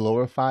 a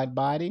glorified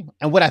body.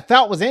 And what I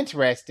thought was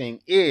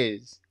interesting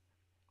is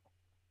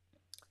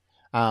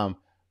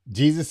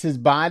Jesus's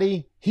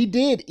body, he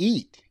did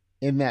eat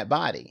in that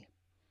body.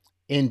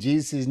 In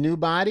Jesus' new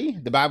body,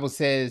 the Bible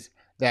says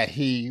that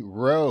he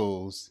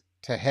rose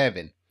to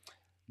heaven.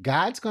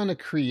 God's going to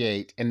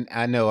create, and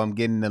I know I'm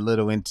getting a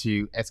little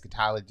into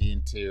eschatology,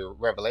 into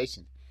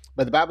Revelation,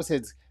 but the Bible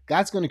says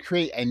God's going to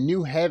create a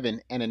new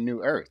heaven and a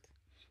new earth.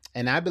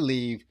 And I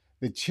believe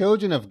the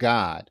children of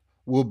God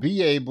will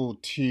be able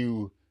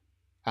to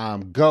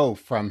go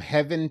from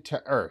heaven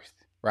to earth,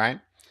 right?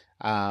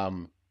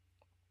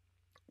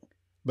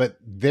 But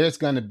there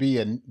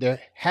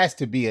has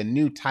to be a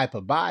new type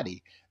of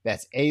body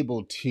that's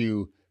able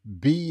to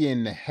be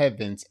in the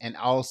heavens and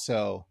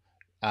also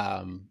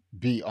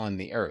be on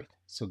the earth.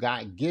 So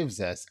God gives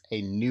us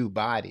a new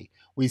body.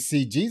 We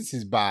see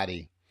Jesus'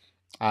 body.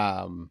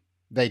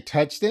 They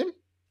touched him,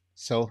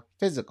 so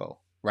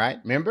physical, right?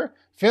 Remember,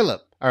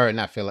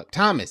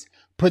 Thomas,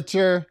 put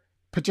your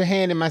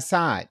hand in my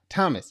side.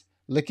 Thomas,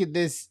 look at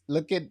this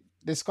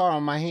scar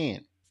on my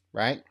hand,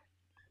 right?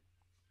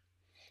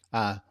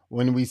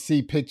 When we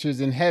see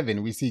pictures in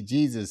heaven, we see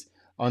Jesus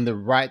on the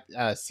right,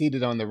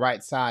 seated on the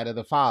right side of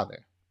the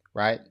Father,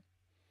 right?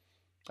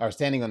 Or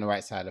standing on the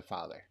right side of the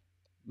Father.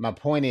 My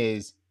point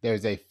is, there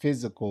is a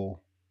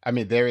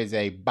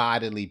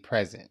bodily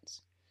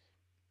presence.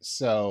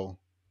 So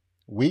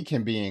we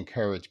can be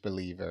encouraged,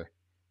 believer,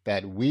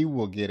 that we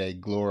will get a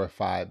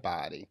glorified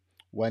body,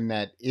 one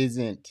that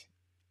isn't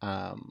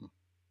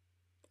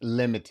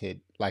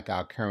limited like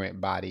our current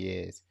body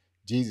is.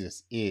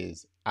 Jesus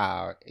is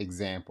our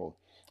example.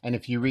 And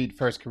if you read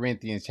 1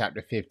 Corinthians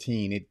chapter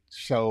 15, it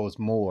shows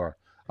more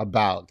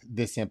about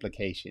this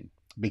implication.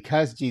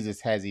 Because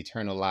Jesus has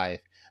eternal life,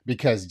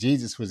 because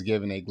Jesus was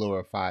given a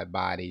glorified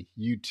body,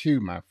 you too,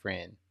 my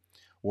friend,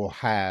 will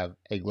have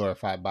a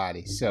glorified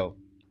body. So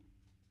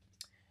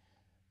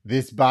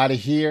this body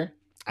here,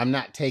 I'm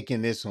not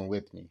taking this one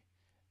with me.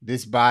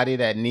 This body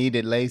that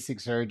needed LASIK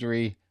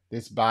surgery,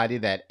 this body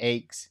that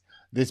aches,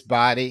 this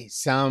body,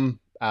 some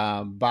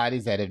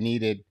bodies that have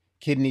needed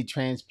kidney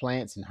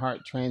transplants and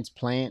heart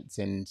transplants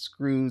and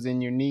screws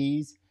in your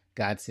knees.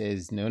 God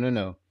says,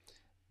 no.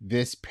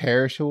 This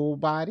perishable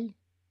body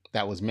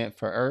that was meant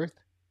for earth,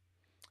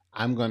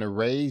 I'm going to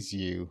raise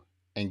you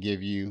and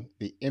give you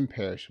the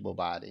imperishable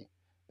body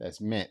that's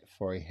meant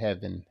for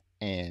heaven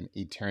and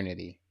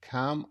eternity.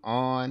 Come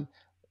on.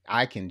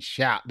 I can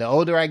shout. The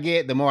older I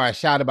get, the more I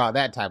shout about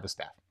that type of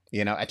stuff.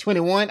 You know, at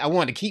 21, I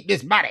want to keep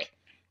this body.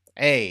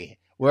 Hey,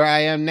 where I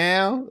am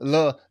now, a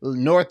little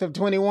north of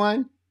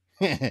 21,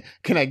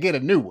 can I get a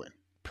new one?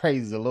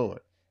 Praise the Lord.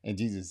 And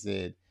Jesus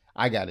said,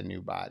 I got a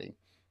new body,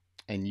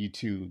 and you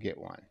too get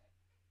one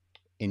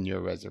in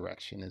your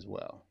resurrection as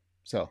well.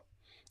 So,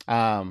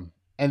 and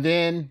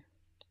then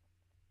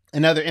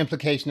another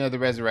implication of the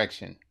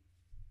resurrection.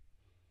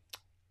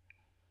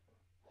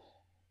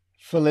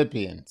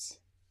 Philippians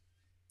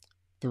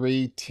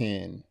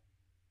 3:10.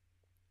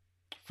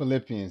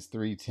 Philippians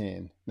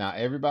 3:10. Now,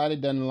 everybody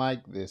doesn't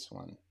like this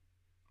one,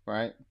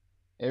 right?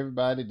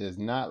 Everybody does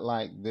not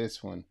like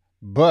this one,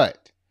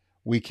 but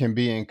we can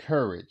be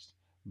encouraged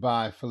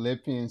by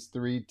Philippians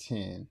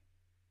 3:10.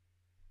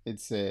 It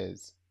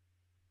says,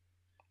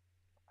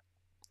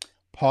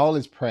 Paul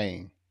is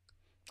praying,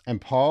 and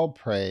Paul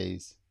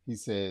prays, he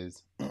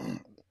says,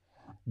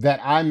 that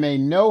I may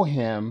know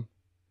him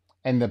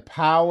and the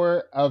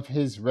power of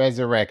his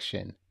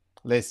resurrection.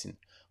 Listen,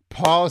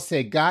 Paul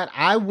said, God,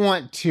 I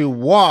want to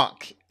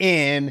walk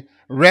in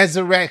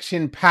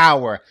resurrection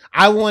power.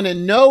 I want to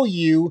know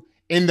you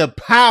in the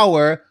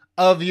power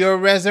of your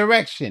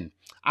resurrection.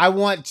 I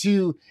want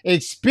to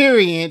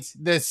experience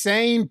the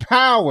same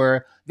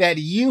power that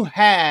you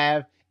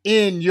have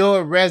in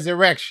your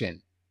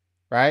resurrection,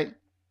 right?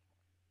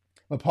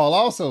 But Paul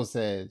also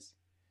says,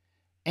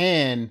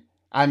 and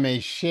I may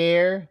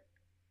share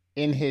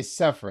in his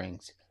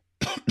sufferings,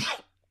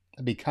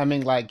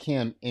 becoming like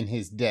him in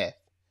his death,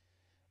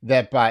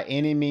 that by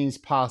any means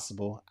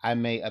possible I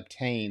may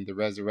obtain the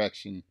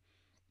resurrection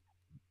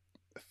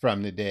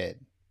from the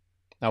dead.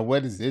 Now,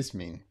 what does this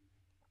mean?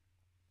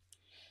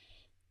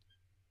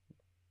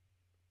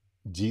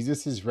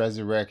 Jesus'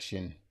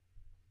 resurrection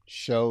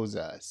shows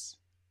us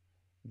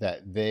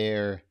that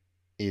there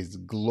is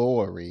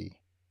glory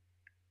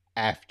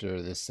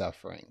after the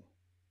suffering.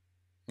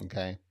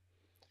 Okay?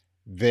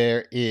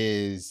 There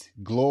is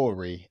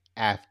glory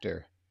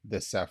after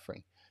the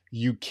suffering.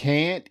 You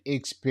can't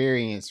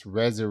experience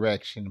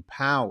resurrection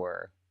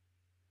power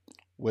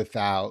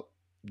without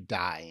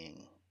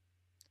dying.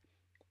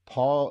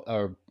 Paul,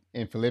 or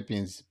in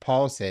Philippians,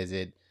 Paul says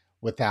it,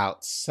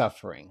 without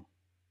suffering,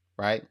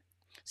 right?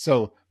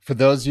 So for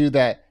those of you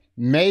that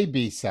may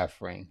be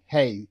suffering,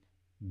 hey,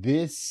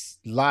 this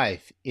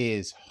life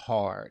is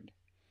hard.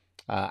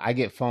 I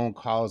get phone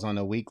calls on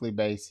a weekly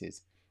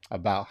basis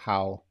about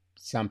how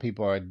some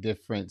people are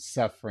different,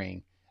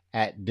 suffering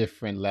at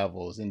different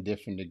levels, in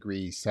different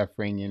degrees,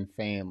 suffering in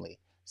family,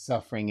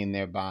 suffering in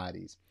their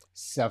bodies,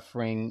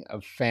 suffering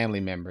of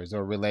family members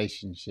or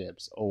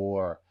relationships,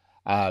 or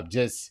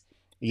just,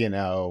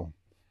 the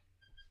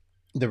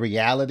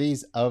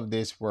realities of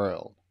this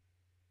world.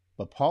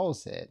 But Paul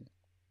said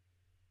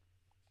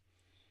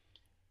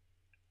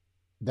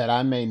that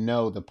I may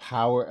know the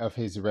power of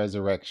his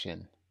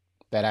resurrection,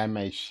 that I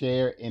may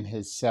share in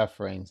his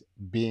sufferings,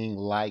 being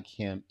like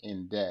him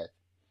in death,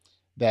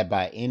 that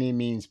by any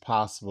means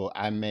possible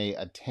I may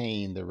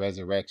attain the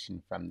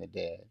resurrection from the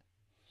dead.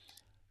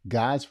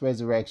 God's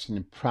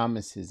resurrection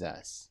promises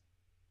us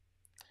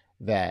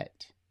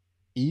that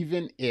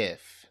even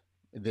if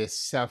this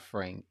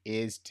suffering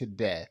is to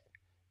death,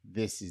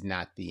 this is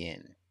not the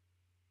end.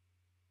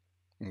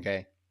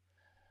 Okay?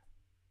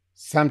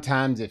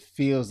 Sometimes it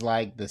feels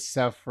like the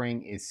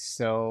suffering is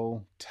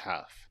so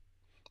tough.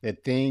 The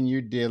thing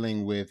you're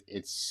dealing with,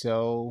 it's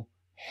so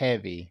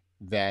heavy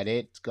that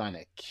it's going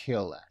to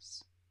kill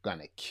us, going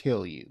to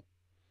kill you.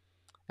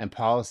 And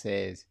Paul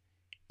says,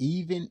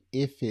 even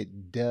if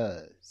it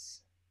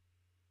does,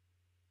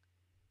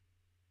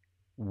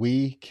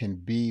 we can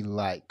be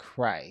like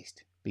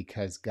Christ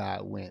because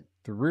God went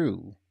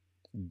through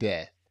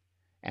death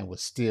and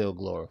was still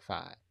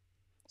glorified.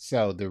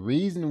 So the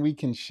reason we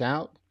can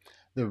shout,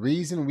 the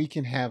reason we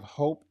can have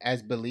hope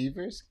as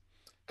believers,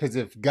 because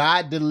if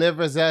God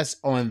delivers us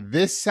on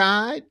this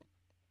side,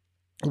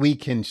 we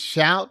can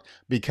shout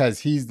because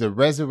he's the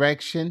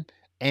resurrection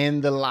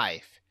and the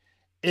life.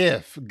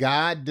 If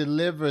God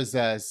delivers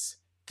us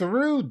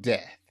through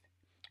death,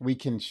 we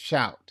can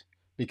shout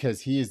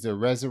because he is the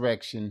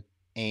resurrection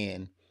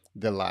and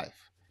the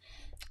life.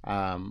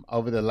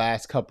 Over the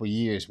last couple of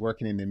years,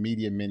 working in the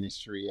media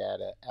ministry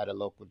at a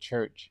local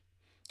church,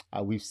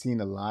 we've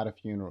seen a lot of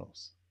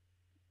funerals.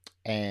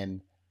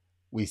 And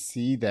we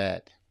see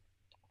that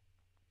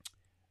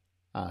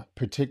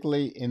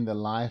particularly in the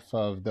life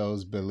of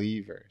those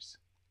believers,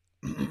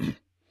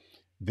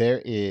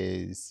 there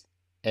is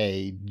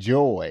a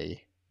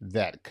joy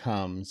that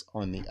comes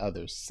on the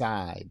other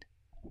side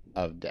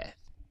of death.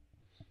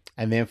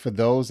 And then for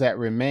those that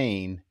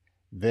remain,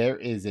 there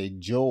is a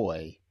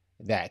joy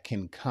that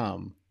can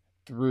come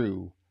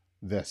through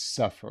the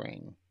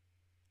suffering,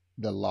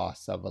 the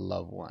loss of a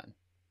loved one.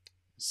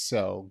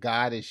 So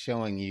God is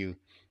showing you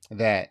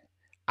that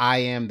I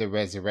am the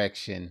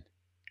resurrection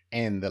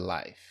and the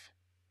life.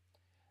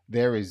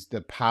 There is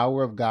the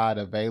power of God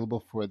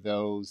available for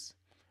those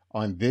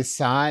on this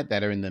side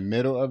that are in the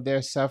middle of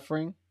their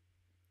suffering.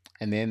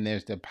 And then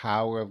there's the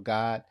power of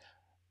God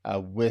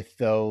with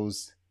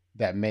those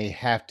that may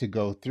have to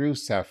go through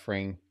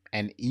suffering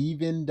and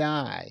even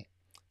die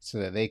so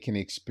that they can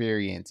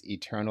experience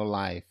eternal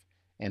life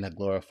in a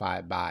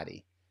glorified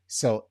body.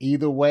 So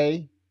either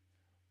way,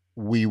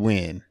 we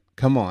win.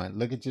 Come on,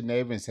 look at your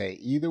neighbor and say,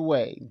 either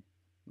way,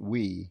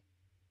 we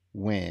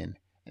win.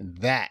 And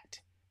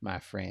that, my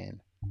friend,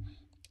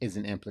 is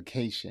an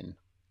implication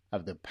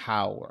of the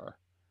power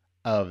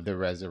of the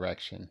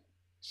resurrection.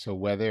 So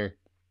whether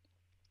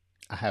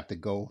I have to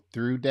go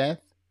through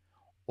death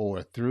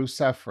or through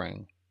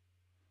suffering,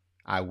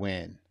 I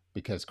win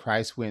because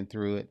Christ went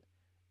through it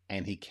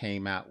and he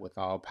came out with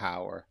all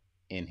power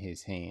in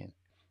his hand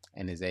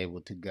and is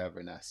able to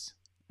govern us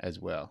as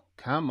well.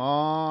 Come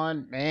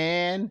on,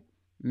 man.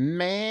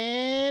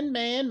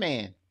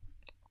 And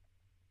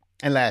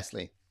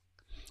lastly,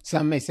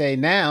 some may say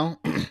now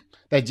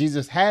that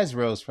Jesus has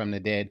rose from the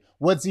dead,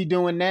 what's he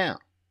doing now?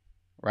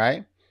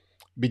 Right?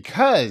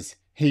 Because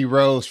he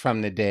rose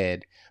from the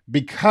dead,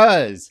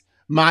 because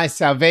my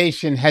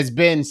salvation has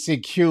been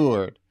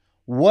secured,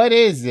 what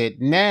is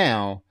it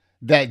now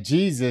that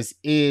Jesus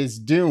is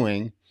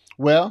doing?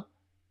 Well,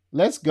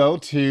 let's go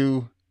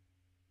to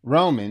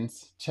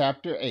Romans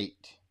chapter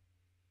 8.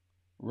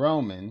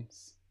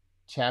 Romans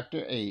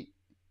chapter 8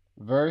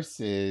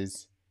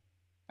 verses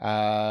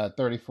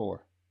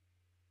 34.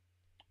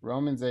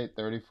 Romans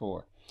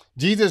 8:34.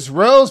 Jesus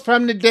rose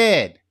from the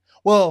dead.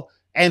 Well,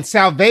 and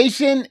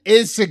salvation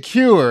is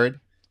secured.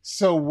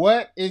 So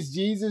what is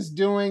Jesus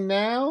doing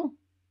now?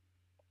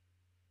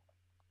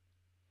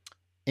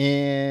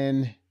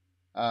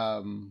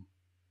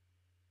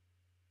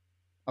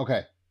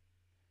 Okay,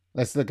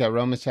 let's look at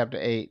Romans chapter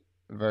 8,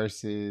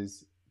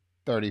 verses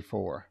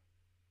 34.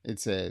 It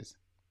says,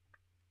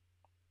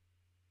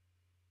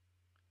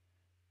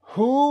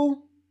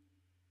 who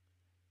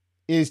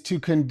is to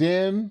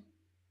condemn?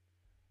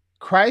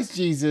 Christ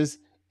Jesus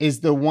is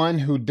the one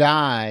who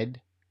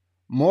died,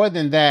 more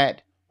than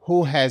that,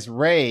 who has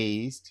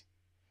raised,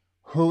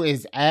 who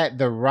is at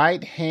the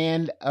right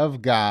hand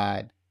of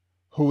God,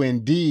 who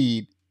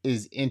indeed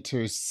is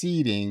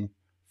interceding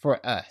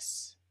for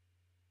us.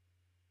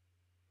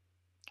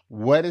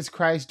 What is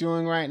Christ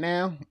doing right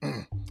now?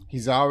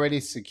 He's already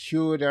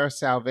secured our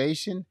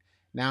salvation.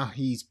 Now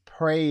he's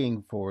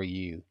praying for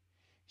you.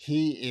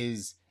 He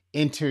is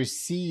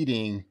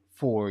interceding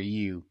for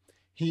you.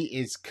 He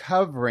is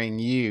covering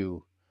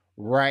you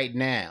right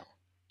now.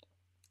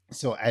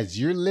 So as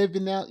you're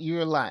living out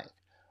your life,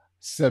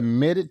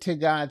 submitted to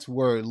God's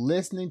word,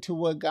 listening to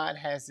what God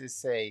has to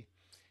say,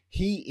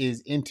 he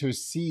is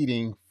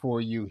interceding for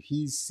you.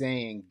 He's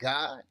saying,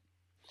 God,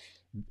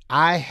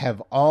 I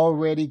have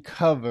already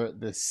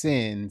covered the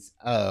sins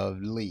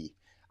of Lee.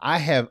 I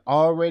have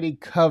already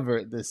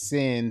covered the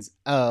sins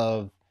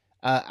of,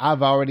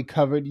 I've already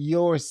covered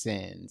your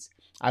sins.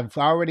 I've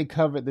already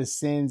covered the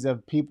sins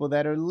of people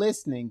that are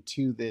listening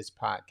to this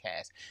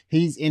podcast.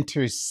 He's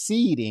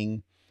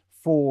interceding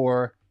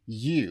for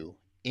you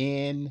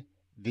in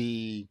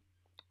the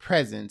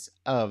presence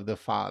of the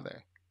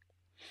Father.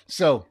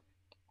 So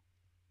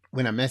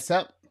when I mess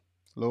up,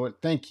 Lord,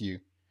 thank you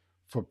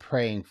for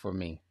praying for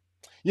me.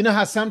 You know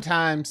how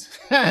sometimes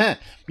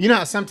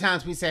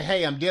we say,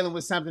 hey, I'm dealing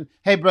with something.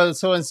 Hey, brother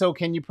so-and-so,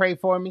 can you pray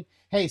for me?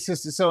 Hey,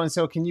 sister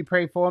so-and-so, can you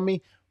pray for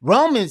me?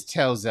 Romans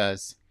tells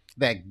us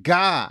that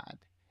God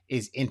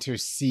is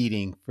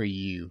interceding for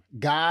you.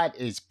 God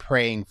is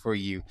praying for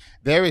you.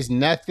 There is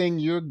nothing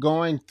you're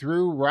going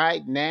through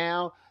right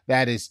now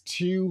that is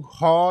too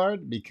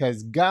hard,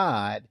 because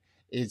God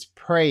is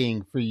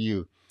praying for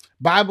you.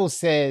 Bible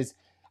says,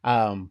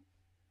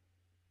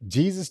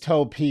 Jesus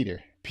told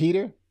Peter,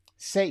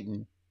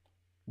 Satan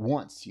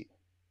wants you.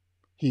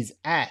 He's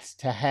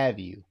asked to have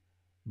you,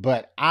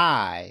 but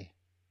I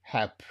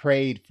have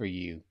prayed for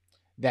you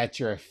that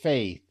your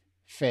faith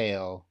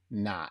fail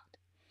not.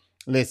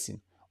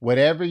 Listen,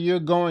 whatever you're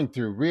going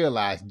through,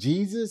 realize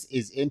Jesus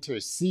is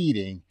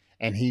interceding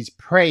and he's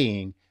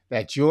praying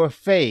that your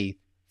faith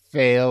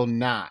fail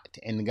not.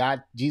 And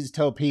Jesus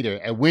told Peter,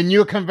 and when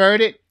you're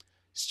converted,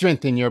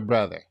 strengthen your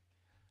brother.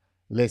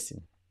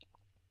 Listen,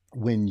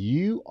 when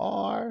you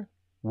are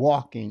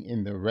walking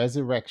in the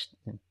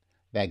resurrection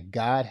that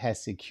God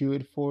has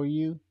secured for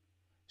you,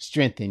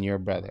 strengthen your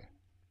brother.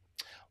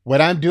 What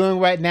I'm doing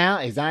right now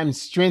is I'm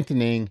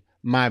strengthening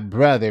my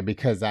brother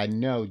because I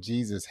know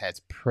Jesus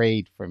has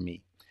prayed for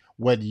me.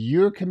 What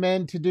you're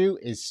commanded to do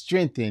is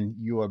strengthen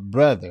your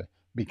brother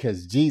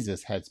because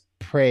Jesus has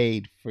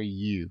prayed for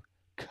you.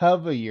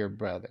 Cover your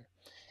brother.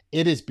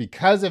 It is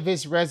because of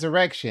his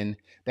resurrection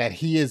that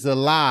he is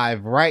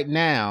alive right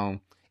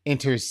now,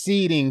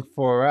 interceding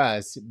for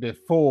us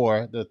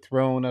before the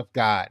throne of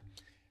God.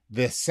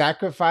 The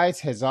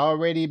sacrifice has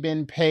already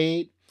been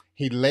paid.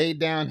 He laid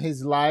down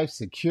his life,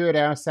 secured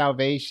our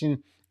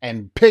salvation,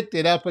 and picked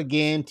it up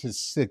again to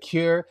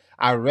secure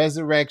our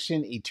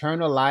resurrection,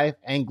 eternal life,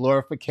 and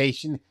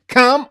glorification.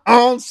 Come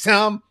on,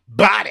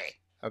 somebody.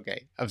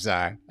 Okay, I'm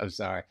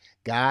sorry.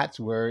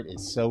 God's word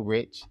is so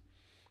rich.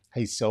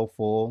 He's so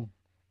full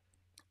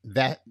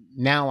that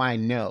now I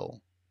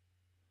know,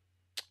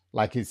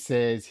 like it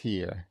says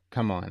here,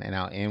 come on, and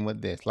I'll end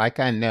with this. Like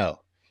I know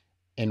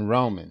in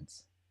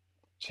Romans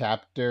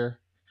chapter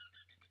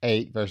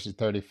 8, verses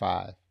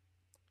 35.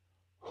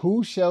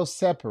 Who shall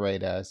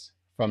separate us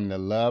from the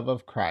love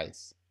of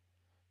Christ?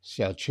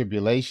 Shall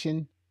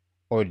tribulation,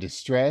 or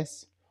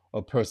distress,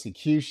 or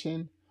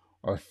persecution,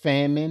 or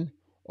famine,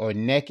 or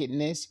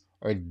nakedness,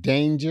 or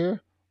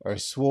danger, or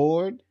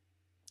sword?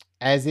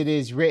 As it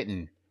is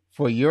written,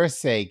 for your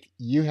sake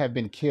you have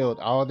been killed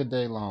all the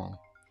day long.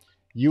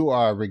 You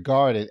are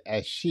regarded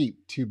as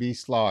sheep to be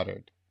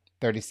slaughtered.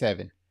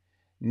 37.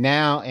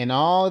 Now in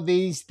all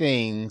these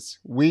things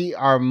we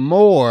are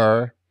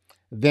more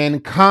than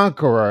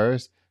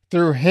conquerors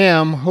through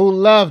him who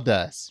loved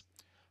us.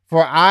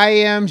 For I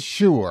am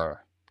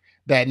sure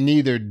that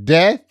neither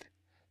death,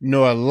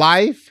 nor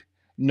life,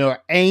 nor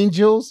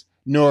angels,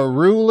 nor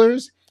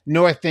rulers,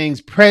 nor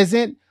things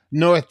present,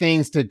 nor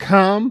things to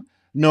come,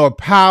 nor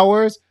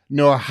powers,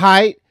 nor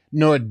height,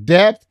 nor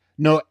depth,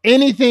 nor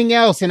anything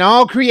else in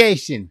all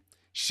creation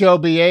shall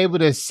be able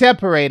to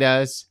separate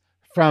us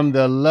from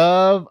the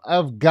love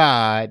of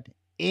God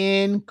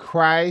in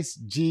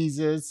Christ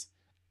Jesus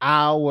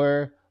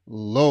our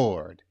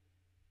Lord.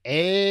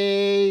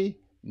 Amen.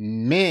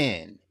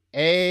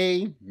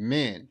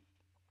 Amen.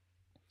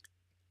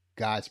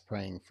 God's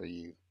praying for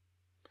you.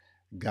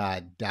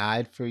 God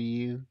died for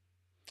you.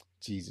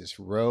 Jesus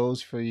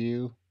rose for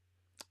you.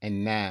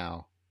 And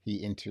now he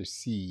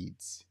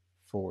intercedes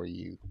for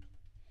you.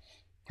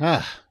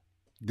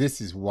 This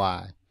is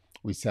why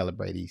we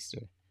celebrate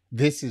Easter.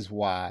 This is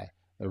why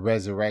the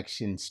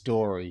resurrection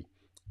story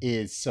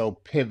is so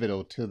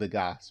pivotal to the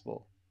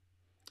gospel.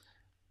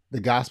 The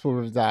gospel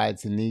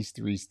resides in these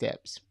 3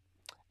 steps.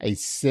 A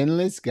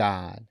sinless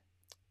God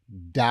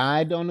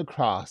died on the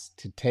cross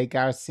to take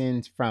our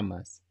sins from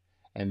us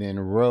and then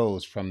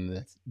rose from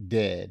the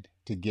dead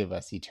to give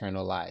us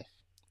eternal life.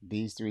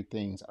 These 3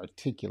 things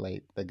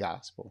articulate the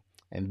gospel.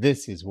 And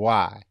this is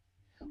why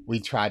we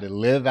try to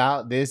live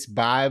out this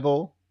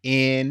Bible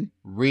in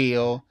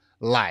real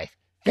life.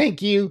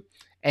 Thank you.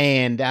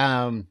 And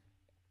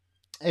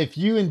if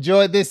you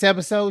enjoyed this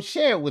episode,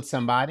 share it with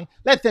somebody.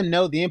 Let them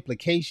know the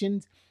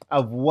implications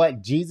of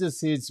what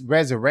Jesus'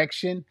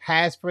 resurrection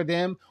has for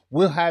them.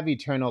 We'll have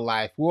eternal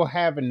life. We'll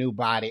have a new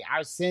body.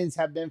 Our sins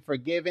have been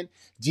forgiven.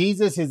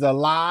 Jesus is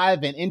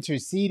alive and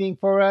interceding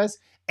for us.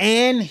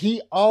 And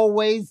he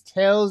always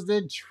tells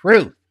the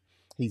truth.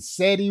 He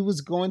said he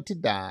was going to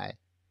die.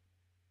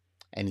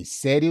 And he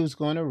said he was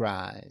going to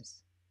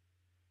rise.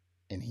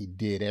 And he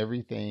did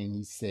everything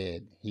he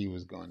said he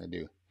was going to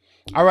do.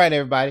 All right,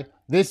 everybody.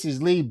 This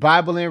is Lee,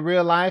 Bible in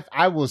Real Life.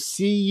 I will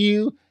see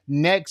you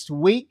next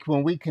week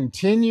when we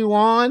continue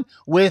on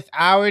with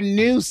our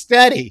new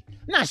study.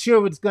 I'm not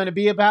sure what it's going to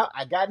be about.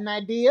 I got an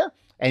idea,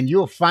 and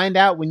you'll find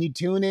out when you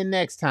tune in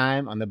next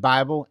time on the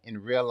Bible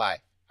in Real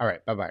Life. All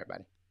right. Bye-bye,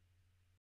 everybody.